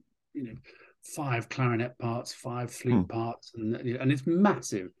you've got 5 clarinet parts, 5 flute Mm. parts, and it's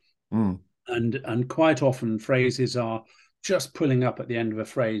massive. Mm. And quite often phrases are just pulling up at the end of a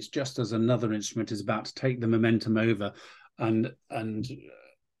phrase, just as another instrument is about to take the momentum over, and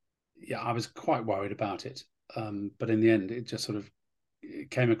yeah, I was quite worried about it, but in the end, it just sort of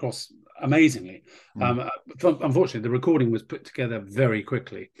came across amazingly. Mm. Unfortunately, the recording was put together very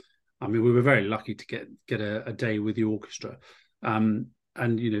quickly. I mean, we were very lucky to get a day with the orchestra, and I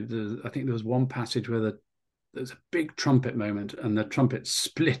think there was one passage where there's a big trumpet moment, and the trumpet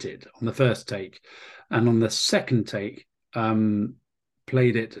split it on the first take, and on the second take,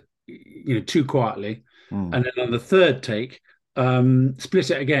 played it too quietly, Mm. and then on the third take, split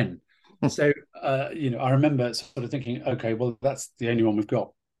it again. So I remember sort of thinking, okay, well, that's the only one we've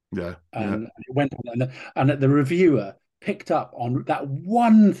got. Yeah. Yeah. And it went on, and the reviewer picked up on that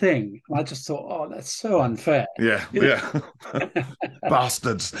one thing, and I just thought, oh, that's so unfair. Yeah. Yeah.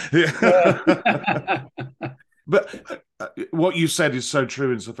 Bastards. Yeah. Yeah. But what you said is so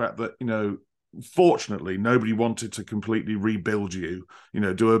true, is the fact that, fortunately, nobody wanted to completely rebuild you,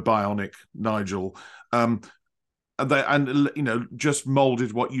 do a bionic Nigel. And just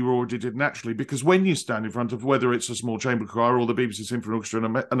molded what you already did naturally, because when you stand in front of, whether it's a small chamber choir or the BBC Symphony Orchestra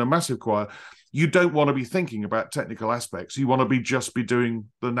and a massive choir, you don't want to be thinking about technical aspects. You want to just be doing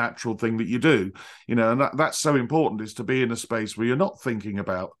the natural thing that you do, and that's so important, is to be in a space where you're not thinking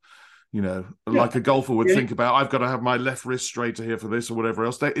about, like a golfer would think about, I've got to have my left wrist straighter here for this or whatever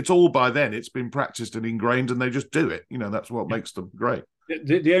else. It's all, by then it's been practiced and ingrained, and they just do it. That's what makes them great.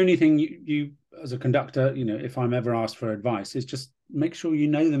 The only thing you as a conductor, if I'm ever asked for advice, is just make sure you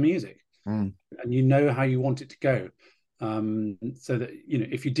know the music, and you know how you want it to go, so that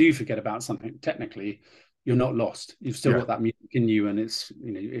if you do forget about something technically, you're not lost. You've still got that music in you, and it's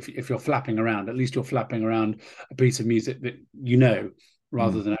if you're flapping around, at least you're flapping around a piece of music that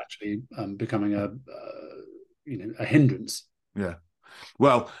rather than actually becoming a hindrance. Yeah.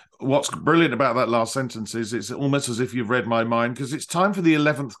 Well, what's brilliant about that last sentence is it's almost as if you've read my mind, because it's time for the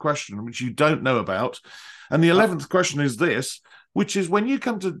 11th question, which you don't know about. And the 11th question is this, which is, when you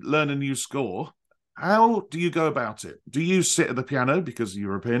come to learn a new score, how do you go about it? Do you sit at the piano because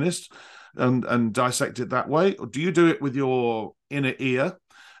you're a pianist and dissect it that way? Or do you do it with your inner ear?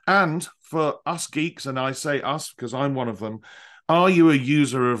 And for us geeks, and I say us because I'm one of them, are you a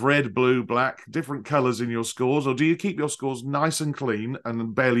user of red, blue, black, different colours in your scores, or do you keep your scores nice and clean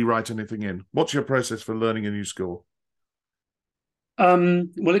and barely write anything in? What's your process for learning a new score?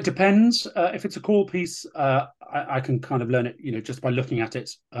 Well, it depends. If it's a call piece, I can kind of learn it, just by looking at it.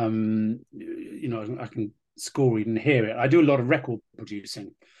 I can score read and hear it. I do a lot of record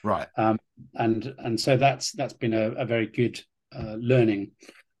producing, Right. and so that's been a very good learning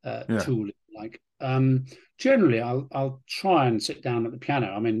Yeah. tool. Like generally, I'll try and sit down at the piano.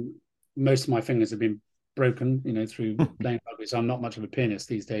 I mean, most of my fingers have been broken, through playing rugby. So I'm not much of a pianist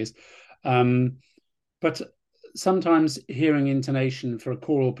these days, but sometimes hearing intonation for a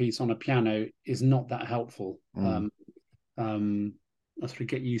choral piece on a piano is not that helpful. I sort of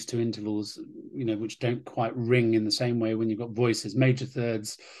get used to intervals, which don't quite ring in the same way when you've got voices. Major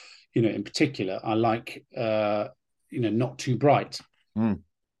thirds, in particular, I like, not too bright.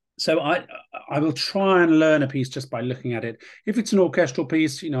 So I will try and learn a piece just by looking at it. If it's an orchestral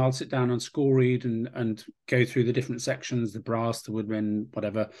piece, I'll sit down and score read and go through the different sections, the brass, the woodwind,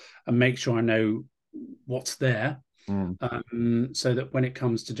 whatever, and make sure I know what's there. So that when it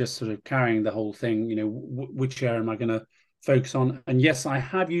comes to just sort of carrying the whole thing, which area am I going to focus on? And yes, I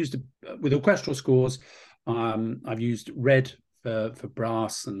have used with orchestral scores. I've used red for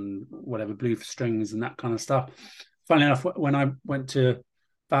brass and whatever, blue for strings and that kind of stuff. Funnily enough, when I went to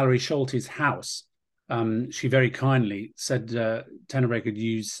Valerie Scholte's house, she very kindly said Tenebrae could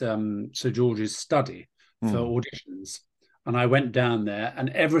use Sir George's study for auditions. And I went down there and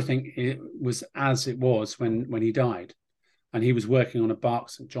everything was as it was when he died. And he was working on a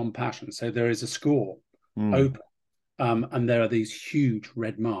Bach St. John Passion. So there is a score open. And there are these huge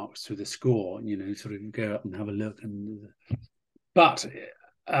red marks through the score, sort of go up and have a look. But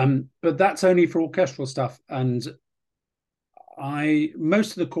that's only for orchestral stuff. And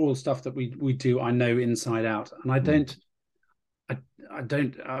most of the choral stuff that we do, I know inside out. And I don't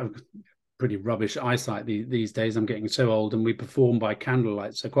pretty rubbish eyesight these days. I'm getting so old, and we perform by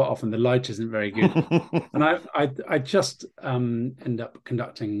candlelight, so quite often the light isn't very good. And I just end up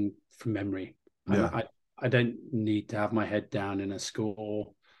conducting from memory. Yeah. I don't need to have my head down in a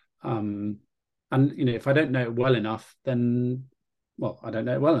score. And if I don't know it well enough, then I don't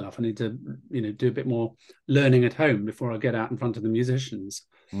know it well enough. I need to do a bit more learning at home before I get out in front of the musicians.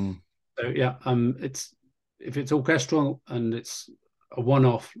 So yeah, if it's orchestral and it's a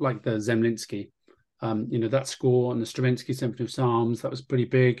one-off like the Zemlinsky, that score and the Stravinsky Symphony of Psalms, that was pretty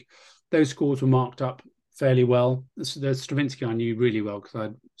big. Those scores were marked up fairly well. The Stravinsky I knew really well because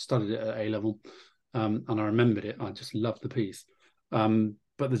I studied it at A level, and I remembered it. I just loved the piece.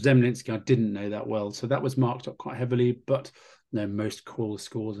 But the Zemlinsky I didn't know that well, so that was marked up quite heavily. But no, most choral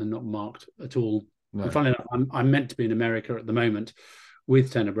scores are not marked at all. No. And funnily enough, I'm meant to be in America at the moment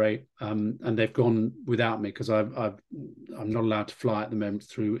with Tenebrae, and they've gone without me because I'm not allowed to fly at the moment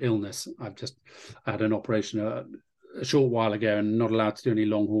through illness. I had an operation a short while ago and not allowed to do any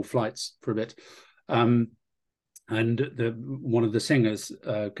long haul flights for a bit. And one of the singers,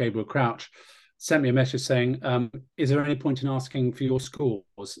 Gabriel Crouch, sent me a message saying, is there any point in asking for your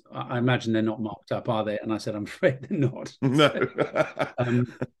scores? I imagine they're not marked up, are they? And I said, I'm afraid they're not. No.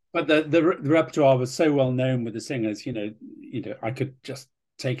 But the repertoire was so well known with the singers, I could just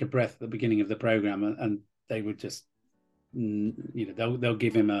take a breath at the beginning of the program and they would just, they'll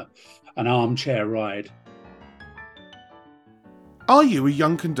give him an armchair ride. Are you a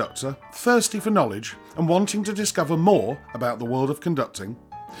young conductor, thirsty for knowledge and wanting to discover more about the world of conducting?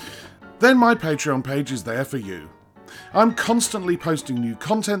 Then my Patreon page is there for you. I'm constantly posting new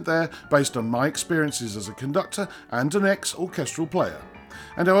content there based on my experiences as a conductor and an ex-orchestral player,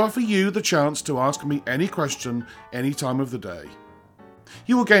 and I offer you the chance to ask me any question any time of the day.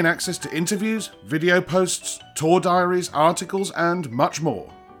 You will gain access to interviews, video posts, tour diaries, articles and much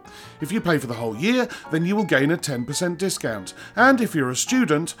more. If you pay for the whole year, then you will gain a 10% discount, and if you're a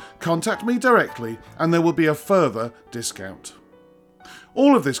student, contact me directly and there will be a further discount.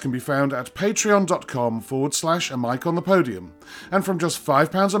 All of this can be found at patreon.com/a mic on the podium, and from just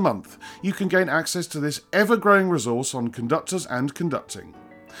 £5 a month, you can gain access to this ever-growing resource on conductors and conducting.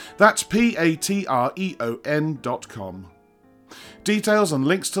 That's patreon.com. Details and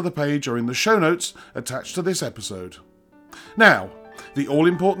links to the page are in the show notes attached to this episode. Now, the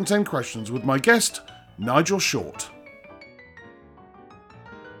all-important 10 questions with my guest, Nigel Short.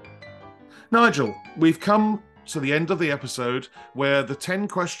 Nigel, we've come to the end of the episode where the 10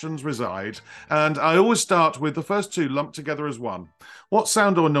 questions reside, and I always start with the first two lumped together as one. What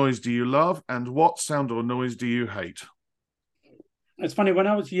sound or noise do you love, and what sound or noise do you hate? It's funny, when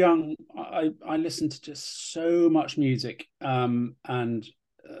I was young, I listened to just so much music, and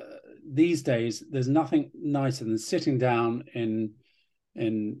these days there's nothing nicer than sitting down in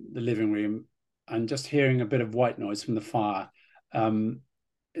the living room and just hearing a bit of white noise from the fire. I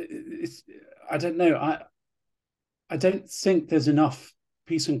don't know. I don't think there's enough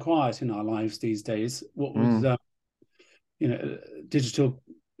peace and quiet in our lives these days. What with digital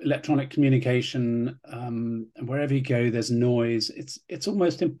electronic communication, and wherever you go, there's noise. It's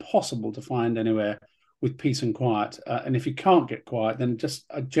almost impossible to find anywhere with peace and quiet. And if you can't get quiet, then just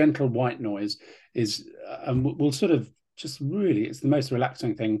a gentle white noise is, and will sort of just really, it's the most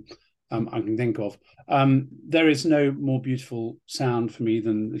relaxing thing I can think of. There is no more beautiful sound for me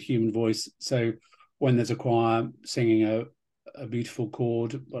than the human voice. So when there's a choir singing a beautiful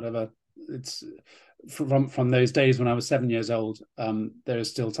chord, whatever, it's from those days when I was 7 years old. There is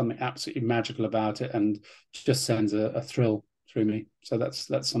still something absolutely magical about it, and just sends a thrill through me. So that's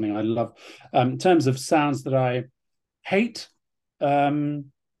something I love. In terms of sounds that I hate,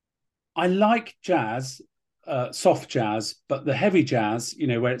 I like jazz, soft jazz, but the heavy jazz,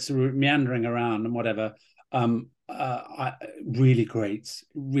 where it's meandering around and whatever, really great,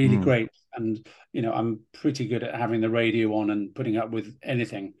 really great. And I'm pretty good at having the radio on and putting up with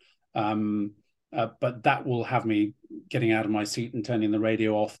anything. But that will have me getting out of my seat and turning the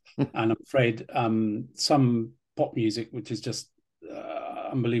radio off. And I'm afraid some pop music, which is just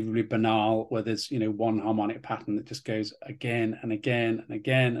unbelievably banal, where there's one harmonic pattern that just goes again and again and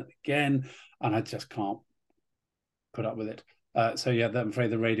again and again, and I just can't put up with it. So yeah, I'm afraid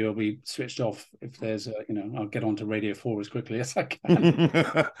the radio will be switched off if there's I'll get onto Radio 4 as quickly as I can.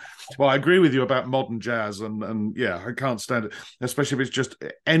 Well, I agree with you about modern jazz, and yeah, I can't stand it, especially if it's just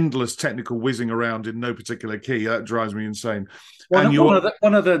endless technical whizzing around in no particular key. That drives me insane. One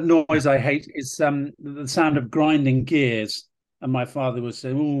of the noise I hate is the sound of grinding gears. And my father would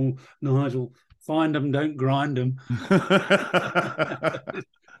say, "Oh, Nigel, find them, don't grind them."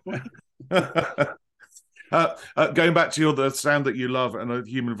 Going back to the sound that you love and a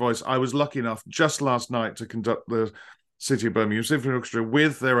human voice, I was lucky enough just last night to conduct the City of Birmingham Symphony Orchestra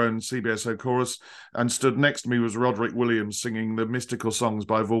with their own CBSO chorus, and stood next to me was Roderick Williams singing the mystical songs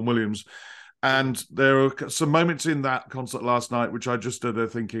by Vaughan Williams. And there are some moments in that concert last night which I just stood there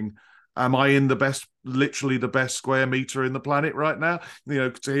thinking, am I in literally the best square meter in the planet right now?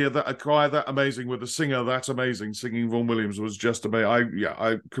 To hear that a choir that amazing with a singer that amazing singing Vaughan Williams was just amazing.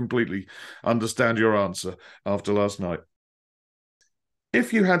 I completely understand your answer after last night.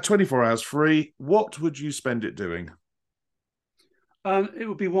 If you had 24 hours free, what would you spend it doing? It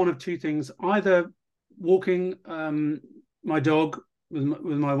would be one of two things: either walking my dog with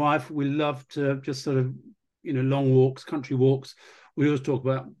my wife. We love to just sort of long walks, country walks. We always talk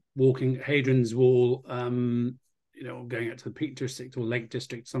about walking Hadrian's Wall, going out to the Peak District or Lake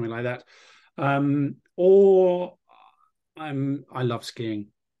District, something like that. Or I love skiing,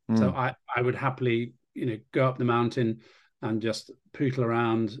 so I would happily go up the mountain and just pootle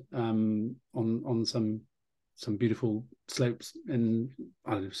around on some beautiful slopes in,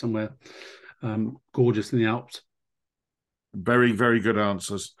 I don't know, somewhere gorgeous in the Alps. Very, very good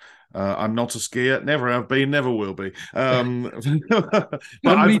answers. I'm not a skier, never have been, never will be. But me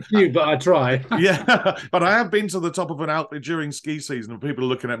too, but I try. Yeah, but I have been to the top of an Alp during ski season, and people are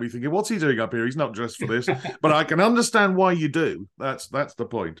looking at me thinking, "What's he doing up here? He's not dressed for this." But I can understand why you do. That's the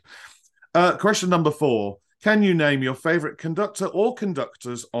point. Question number 4: can you name your favourite conductor or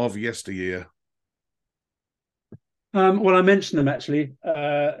conductors of yesteryear? Well, I mentioned them actually.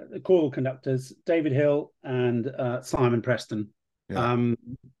 The choral conductors, David Hill and Simon Preston. Yeah.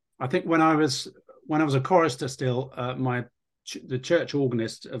 I think when I was a chorister still, the church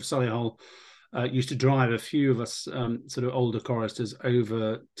organist of Solihull used to drive a few of us sort of older choristers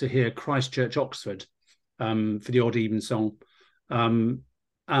over to hear Christ Church, Oxford, for the odd evensong, and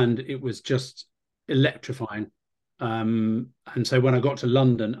it was just electrifying. And so when I got to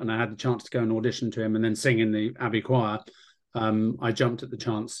London and I had the chance to go and audition to him and then sing in the Abbey Choir, I jumped at the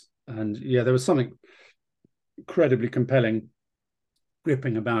chance. And yeah, there was something incredibly compelling,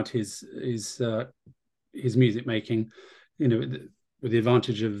 gripping about his music making, with the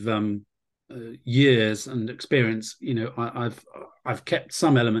advantage of years and experience. I've kept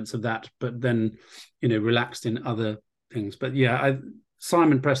some elements of that, but then relaxed in other things. But yeah,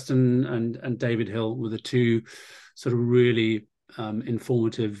 Simon Preston and David Hill were the two sort of really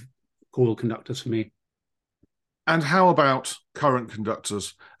informative choral conductors for me. And how about current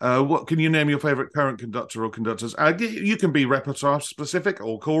conductors? What can you name your favourite current conductor or conductors? You can be repertoire specific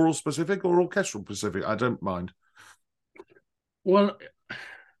or choral specific or orchestral specific. I don't mind. Well, it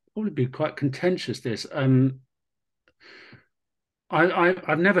would be quite contentious, this.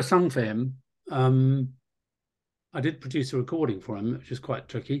 I've never sung for him. I did produce a recording for him, which is quite a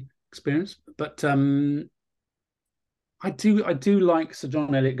tricky experience. But I do like Sir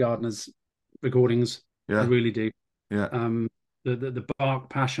John Eliot Gardner's recordings. Yeah. I really do. Yeah. The Bach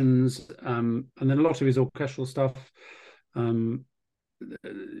Passions, and then a lot of his orchestral stuff.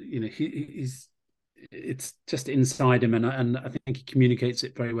 He's it's just inside him, and I think he communicates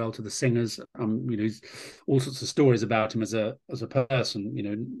it very well to the singers. He's all sorts of stories about him as a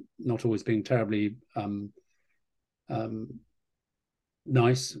person. Not always being terribly um,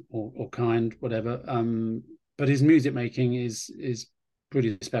 nice or kind, whatever. But his music making is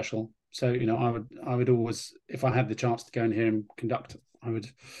pretty special. So I would always, if I had the chance to go and hear him conduct, I would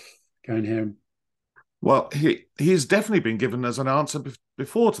go and hear him. Well, he's definitely been given as an answer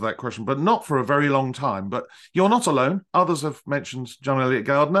before to that question, but not for a very long time. But you're not alone. Others have mentioned John Elliott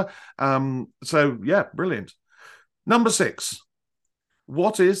Gardner. So yeah, brilliant. Number 6.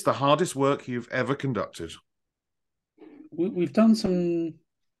 What is the hardest work you've ever conducted? We've done some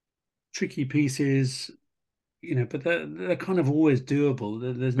tricky pieces, but they're kind of always doable.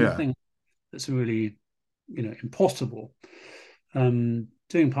 There's Yeah, nothing that's really, impossible.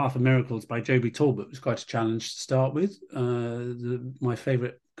 Doing Path of Miracles by Joby Talbot was quite a challenge to start with. My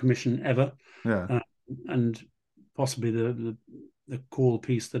favourite commission ever, yeah, uh, and possibly the choral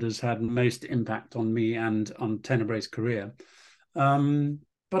piece that has had most impact on me and on Tenebre's career.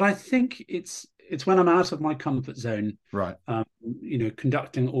 But I think it's when I'm out of my comfort zone, right.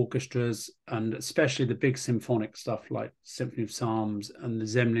 conducting orchestras, and especially the big symphonic stuff like Symphony of Psalms and the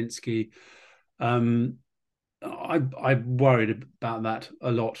Zemlinsky. I worried about that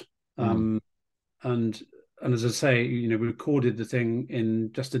a lot. Mm. And and as I say, we recorded the thing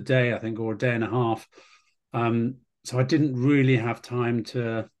in just a day, I think, or a day and a half. So I didn't really have time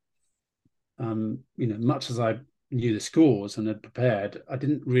to, much as I knew the scores and had prepared, I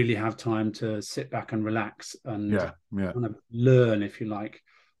didn't really have time to sit back and relax and Yeah, yeah, kind of learn, if you like.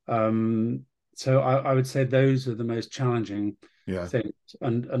 So I would say those are the most challenging yeah. things.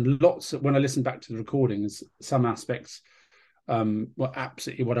 And lots of, when I listen back to the recordings, some aspects were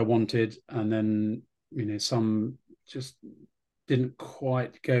absolutely what I wanted, and then some just didn't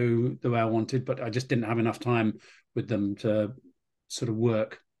quite go the way I wanted, but I just didn't have enough time with them to sort of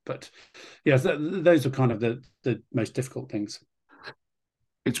work. But yeah, those are kind of the most difficult things.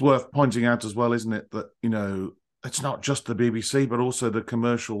 It's worth pointing out as well, isn't it, that it's not just the BBC, but also the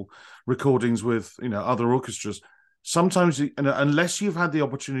commercial recordings with other orchestras. Sometimes, unless you've had the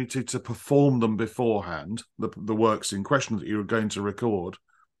opportunity to perform them beforehand, the works in question that you're going to record,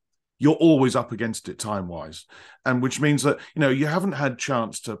 you're always up against it time wise, and which means that you haven't had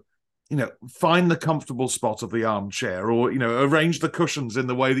chance to find the comfortable spot of the armchair, or arrange the cushions in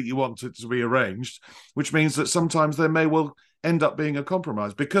the way that you want it to be arranged, which means that sometimes there may well end up being a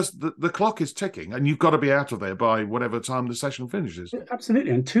compromise because the clock is ticking and you've got to be out of there by whatever time the session finishes. Absolutely.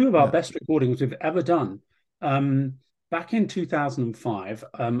 And two of our Yeah, best recordings we've ever done. Back in 2005,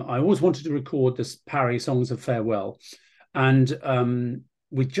 I always wanted to record this Parry Songs of Farewell. And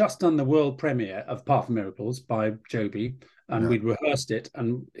we'd just done the world premiere of Path of Miracles by Joby, and yeah, we'd rehearsed it,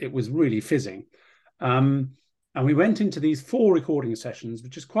 and it was really fizzing. And we went into these 4 recording sessions,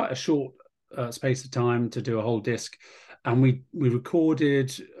 which is quite a short space of time to do a whole disc. And we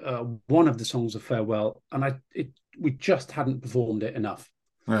recorded one of the songs of Farewell, and we just hadn't performed it enough,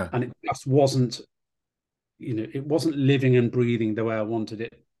 yeah. and it just wasn't, it wasn't living and breathing the way I wanted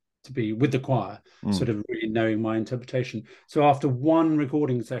it to be with the choir, Mm. sort of really knowing my interpretation. So after one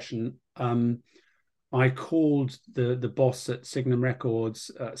recording session, I called the boss at Signum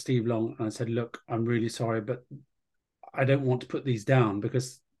Records, Steve Long, and I said, "Look, I'm really sorry, but I don't want to put these down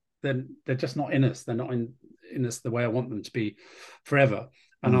because then they're just not in us. They're not in us the way I want them to be forever,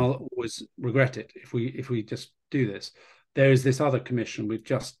 and Mm. I'll always regret it if we just do this." There is this other commission we've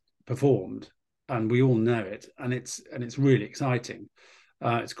just performed, and we all know it, and it's really exciting.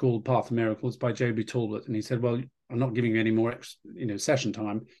 It's called Path of Miracles by Joby Talbot, and he said, "Well, I'm not giving you any more session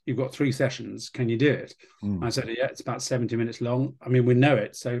time. You've got 3 sessions. Can you do it?" Mm. I said, "Yeah, it's about 70 minutes long. I mean, we know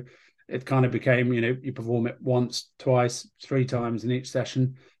it." So it kind of became, you perform it once, twice, 3 times in each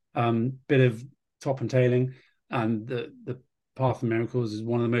session, bit of top and tailing. And the Path of Miracles is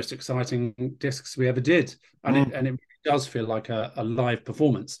one of the most exciting discs we ever did. And Mm. it does feel like a live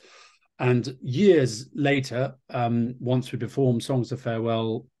performance. And years later, once we performed Songs of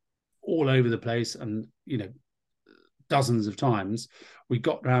Farewell all over the place, and dozens of times, we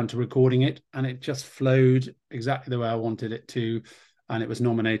got round to recording it, and it just flowed exactly the way I wanted it to, and it was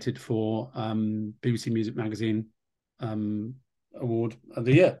nominated for BBC Music Magazine Award of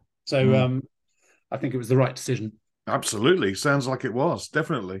the Year. So Mm. I think it was the right decision. Absolutely. Sounds like it was,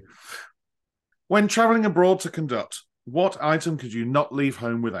 definitely. When traveling abroad to conduct, what item could you not leave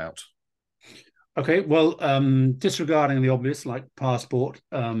home without? Okay, well, disregarding the obvious like passport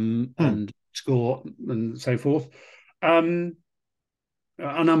Hmm. and score and so forth, um,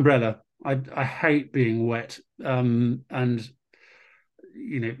 an umbrella. I hate being wet, and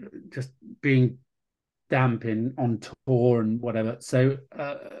just being damp in on tour and whatever. So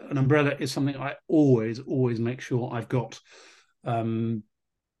an umbrella is something I always make sure I've got.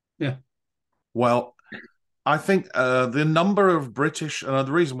 Yeah. Well, I think the number of British, and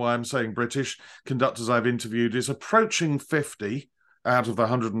the reason why I'm saying British conductors I've interviewed is approaching 50 out of the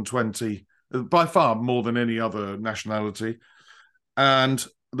 120, by far more than any other nationality. And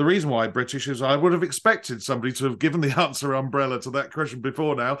the reason why British is I would have expected somebody to have given the answer umbrella to that question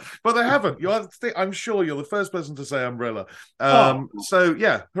before now, but they haven't. I'm sure you're the first person to say umbrella. Oh, So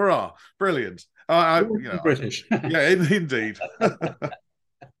yeah, hurrah, brilliant. British. Yeah, indeed.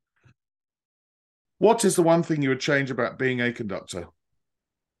 What is the one thing you would change about being a conductor?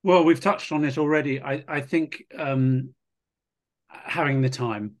 Well, we've touched on it already. I think having the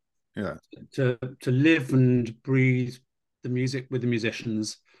time Yeah. to live and breathe the music with the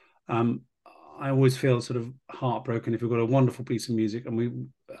musicians. Um, I always feel sort of heartbroken if we've got a wonderful piece of music and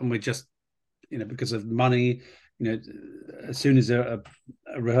we just, because of money, as soon as a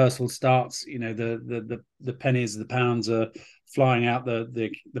rehearsal starts, the pennies, the pounds are flying out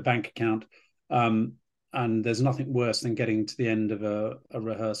the bank account. And there's nothing worse than getting to the end of a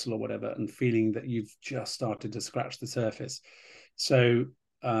rehearsal or whatever and feeling that you've just started to scratch the surface. So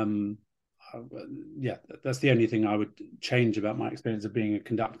um, yeah, that's the only thing I would change about my experience of being a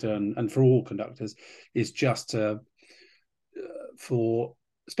conductor, and for all conductors, is just for,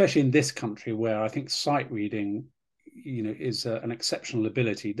 especially in this country where I think sight reading, is an exceptional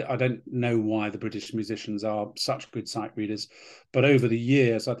ability. I don't know why the British musicians are such good sight readers, but over the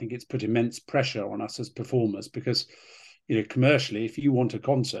years, I think it's put immense pressure on us as performers because, commercially, if you want a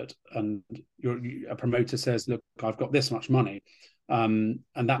concert and a promoter says, "Look, I've got this much money," and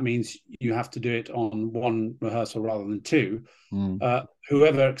that means you have to do it on one rehearsal rather than two. Mm.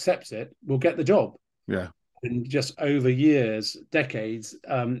 Whoever accepts it will get the job. Yeah. And just over years, decades,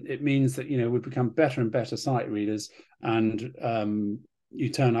 it means that we've become better and better sight readers, and you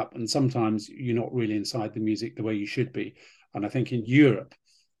turn up, and sometimes you're not really inside the music the way you should be. And I think in Europe,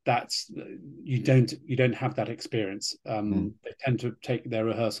 that's you don't have that experience. They tend to take their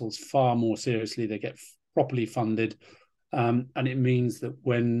rehearsals far more seriously. They get properly funded, and it means that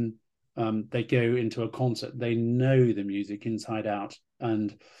when they go into a concert, they know the music inside out,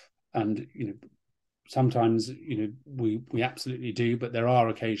 and sometimes we absolutely do, but there are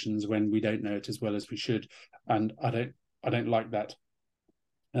occasions when we don't know it as well as we should, and I don't like that.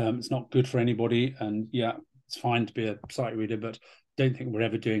 It's not good for anybody, and yeah, it's fine to be a sight reader, but don't think we're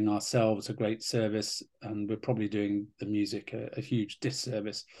ever doing ourselves a great service, and we're probably doing the music a huge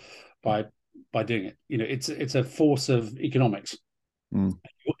disservice by doing it. It's a force of economics.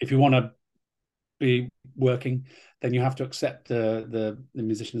 If you want to be working, then you have to accept the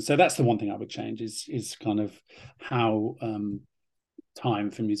musicians. So that's the one thing I would change is kind of how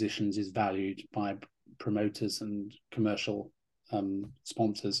time for musicians is valued by promoters and commercial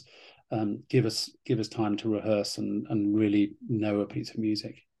sponsors. Give us time to rehearse and really know a piece of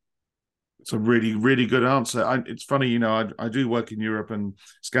music. It's a really, really good answer. It's funny, I do work in Europe and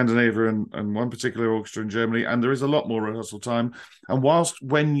Scandinavia and one particular orchestra in Germany, and there is a lot more rehearsal time. And whilst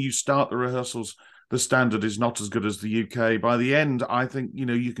when you start the rehearsals, the standard is not as good as the UK, by the end, I think,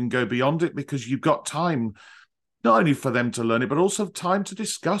 you can go beyond it because you've got time, not only for them to learn it, but also time to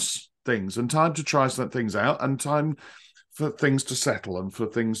discuss things and time to try some things out and time for things to settle and for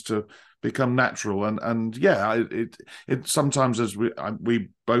things to become natural. And yeah, it sometimes, as we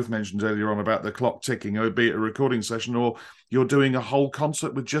both mentioned earlier on about the clock ticking, be it a recording session or you're doing a whole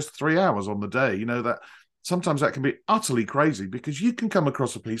concert with just 3 hours on the day, that sometimes that can be utterly crazy because you can come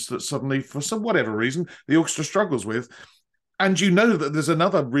across a piece that suddenly, for some whatever reason, the orchestra struggles with. And that there's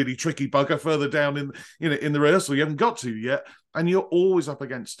another really tricky bugger further down in the rehearsal you haven't got to yet, and you're always up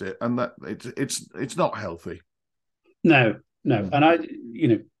against it, and that it's not healthy. No,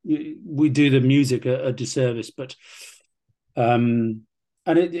 and we do the music a disservice, but and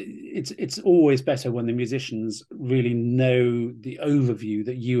it's always better when the musicians really know the overview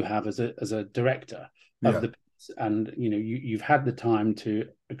that you have as a director of the piece, and you've had the time to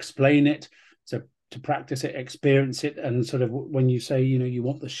explain it, to practice it, experience it, and sort of when you say you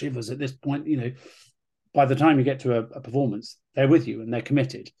want the shivers at this point, by the time you get to a performance, they're with you and they're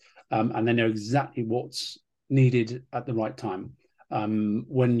committed, and they know exactly what's needed at the right time.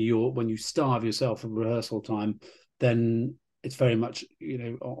 When you starve yourself of rehearsal time, then it's very much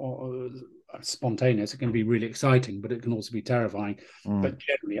spontaneous. It can be really exciting, but it can also be terrifying. But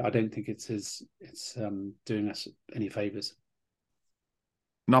generally, I don't think it's doing us any favors.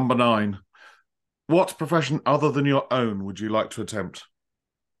 Number 9. What profession other than your own would you like to attempt?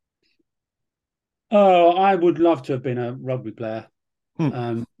 Oh, I would love to have been a rugby player.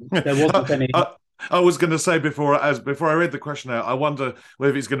 There wasn't any. I was going to say before I read the question out, I wonder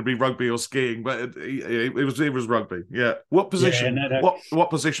whether it's going to be rugby or skiing, but it was rugby. Yeah. What Yeah, position? no, no. What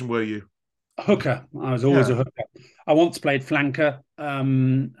position were you? Hooker. I was always Yeah. a hooker. I once played flanker,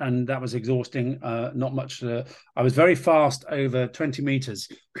 and that was exhausting. Not much. I was very fast over 20 meters,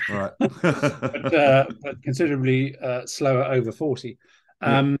 Right. but considerably slower over 40.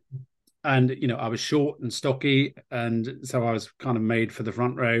 Yeah. Um, and I was short and stocky, and so I was kind of made for the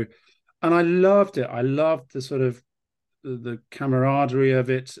front row, and I loved it. I loved the sort of the camaraderie of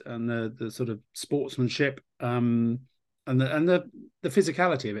it, and the sort of sportsmanship, and the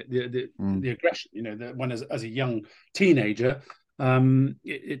physicality of it, Mm. the aggression. When as a young teenager,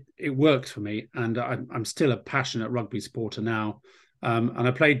 it worked for me, and I'm still a passionate rugby supporter now. And I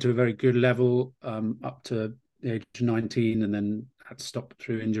played to a very good level up to the age of 19, and then had to stop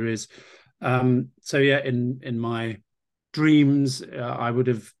through injuries. So yeah, in my dreams, I would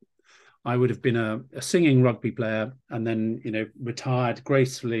have been a singing rugby player, and then retired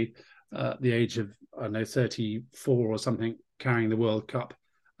gracefully at the age of, I don't know, 34 or something, carrying the World Cup,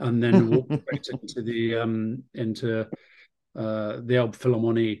 and then walked straight into the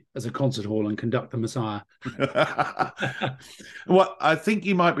Elbphilharmonie as a concert hall and conduct the Messiah. Well, I think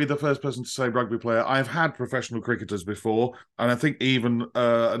you might be the first person to say rugby player. I've had professional cricketers before, and I think even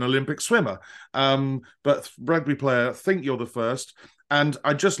an Olympic swimmer. But rugby player, I think you're the first. And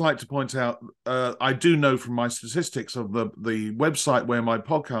I'd just like to point out, I do know from my statistics of the website where my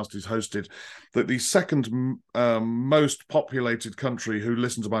podcast is hosted, that the second most populated country who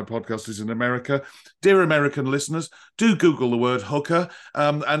listen to my podcast is in America. Dear American listeners, do Google the word hooker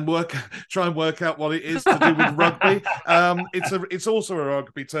and try and work out what it is to do with rugby. It's also a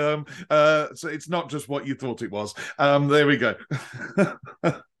rugby term, so it's not just what you thought it was. There we go.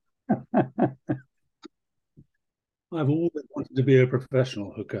 I've always wanted to be a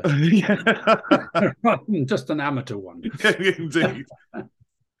professional hooker, just an amateur one. Indeed.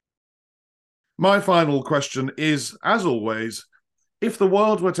 My final question is, as always, if the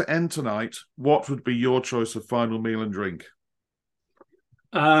world were to end tonight, what would be your choice of final meal and drink?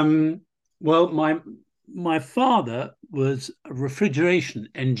 Well, my father was a refrigeration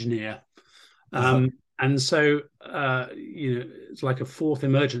engineer. And so, it's like a fourth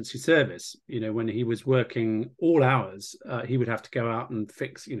emergency service. When he was working all hours, he would have to go out and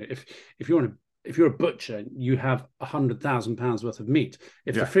fix. If you're a butcher, you have £100,000 worth of meat.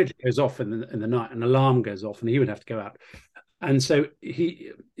 If the fridge goes off in the night, an alarm goes off, and he would have to go out. And so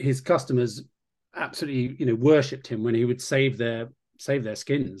his customers absolutely worshipped him when he would save their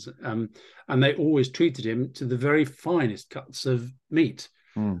skins, and they always treated him to the very finest cuts of meat.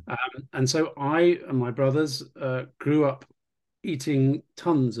 And so I and my brothers grew up eating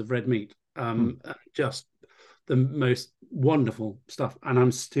tons of red meat, just the most wonderful stuff. And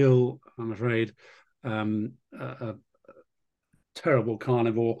I'm still, I'm afraid, a terrible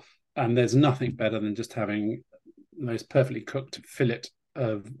carnivore. And there's nothing better than just having the most perfectly cooked fillet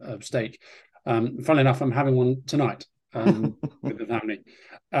of steak. Funnily enough, I'm having one tonight with the family.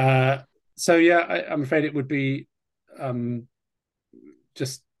 So yeah, I'm afraid it would be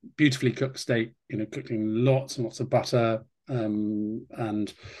just beautifully cooked steak, cooking lots and lots of butter,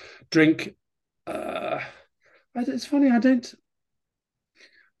 and drink. It's funny, I don't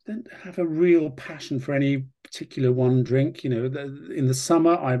have a real passion for any particular one drink. In the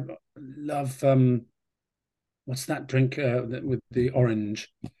summer, I love what's that drink with the orange?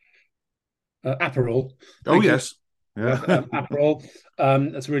 Aperol. Oh, Thank you. yes. Yeah. Love Aperol.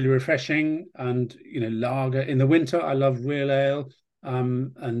 That's really refreshing. And lager. In the winter, I love real ale,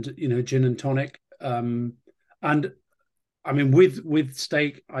 and gin and tonic. And I mean, with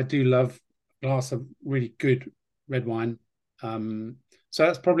steak, I do love a glass of really good red wine. So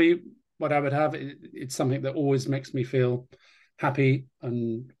that's probably what I would have. It's something that always makes me feel happy,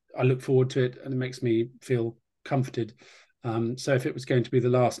 and I look forward to it, and it makes me feel comforted. So if it was going to be the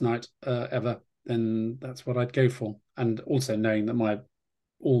last night ever, then that's what I'd go for. And also knowing that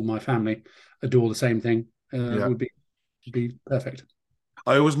all my family adore the same thing would be perfect.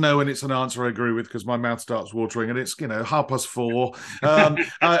 I always know when it's an answer I agree with because my mouth starts watering, and it's 4:30.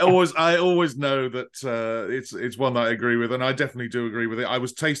 I always know that it's one that I agree with, and I definitely do agree with it. I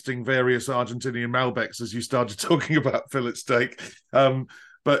was tasting various Argentinian Malbecs as you started talking about fillet steak.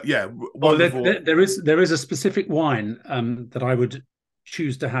 But yeah, wonderful. There is a specific wine that I would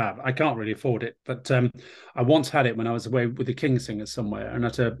choose to have. I can't really afford it, but I once had it when I was away with the King Singers somewhere, and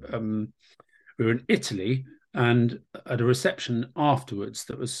we were in Italy, and at a reception afterwards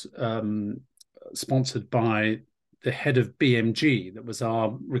that was sponsored by the head of BMG, that was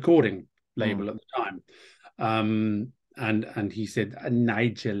our recording label at the time. and he said,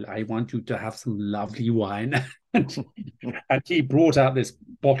 Nigel, I want you to have some lovely wine. and he brought out this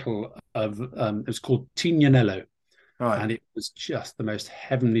bottle of it was called Tignanello, Right. and it was just the most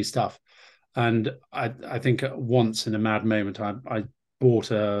heavenly stuff. And I think once in a mad moment, I bought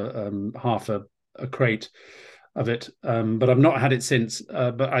half a crate of it, but I've not had it since.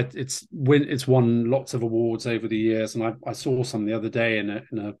 But it's won lots of awards over the years, and I saw some the other day in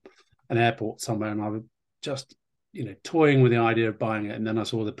an airport somewhere, and I was just toying with the idea of buying it, and then I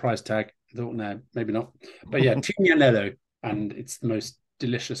saw the price tag. I thought, no, maybe not. But yeah, Tignanello, and it's the most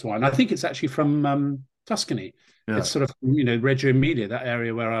delicious wine. I think it's actually from Tuscany. Yeah. It's sort of Reggio Emilia, that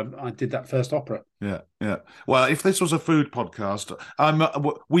area where I did that first opera. Yeah, yeah. Well, if this was a food podcast,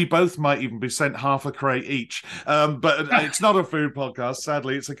 we both might even be sent half a crate each. But it's not a food podcast.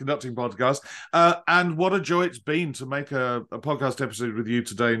 Sadly, it's a conducting podcast. And what a joy it's been to make a podcast episode with you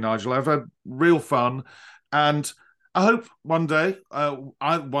today, Nigel. I've had real fun, and I hope one day,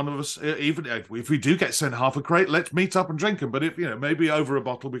 one of us, even if we do get sent half a crate, let's meet up and drink them. But if maybe over a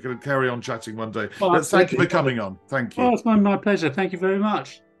bottle, we can carry on chatting one day. Well, but thank you for coming on. Thank you. Oh, it's my pleasure. Thank you very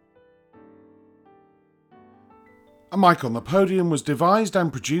much. A Mic on the Podium was devised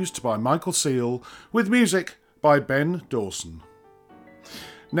and produced by Michael Seal, with music by Ben Dawson.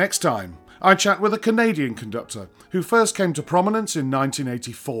 Next time, I chat with a Canadian conductor who first came to prominence in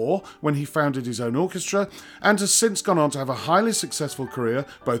 1984 when he founded his own orchestra, and has since gone on to have a highly successful career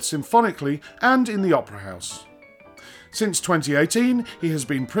both symphonically and in the opera house. Since 2018, he has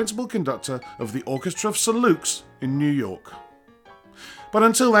been principal conductor of the Orchestra of St Luke's in New York. But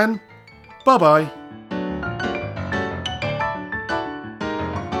until then, bye-bye.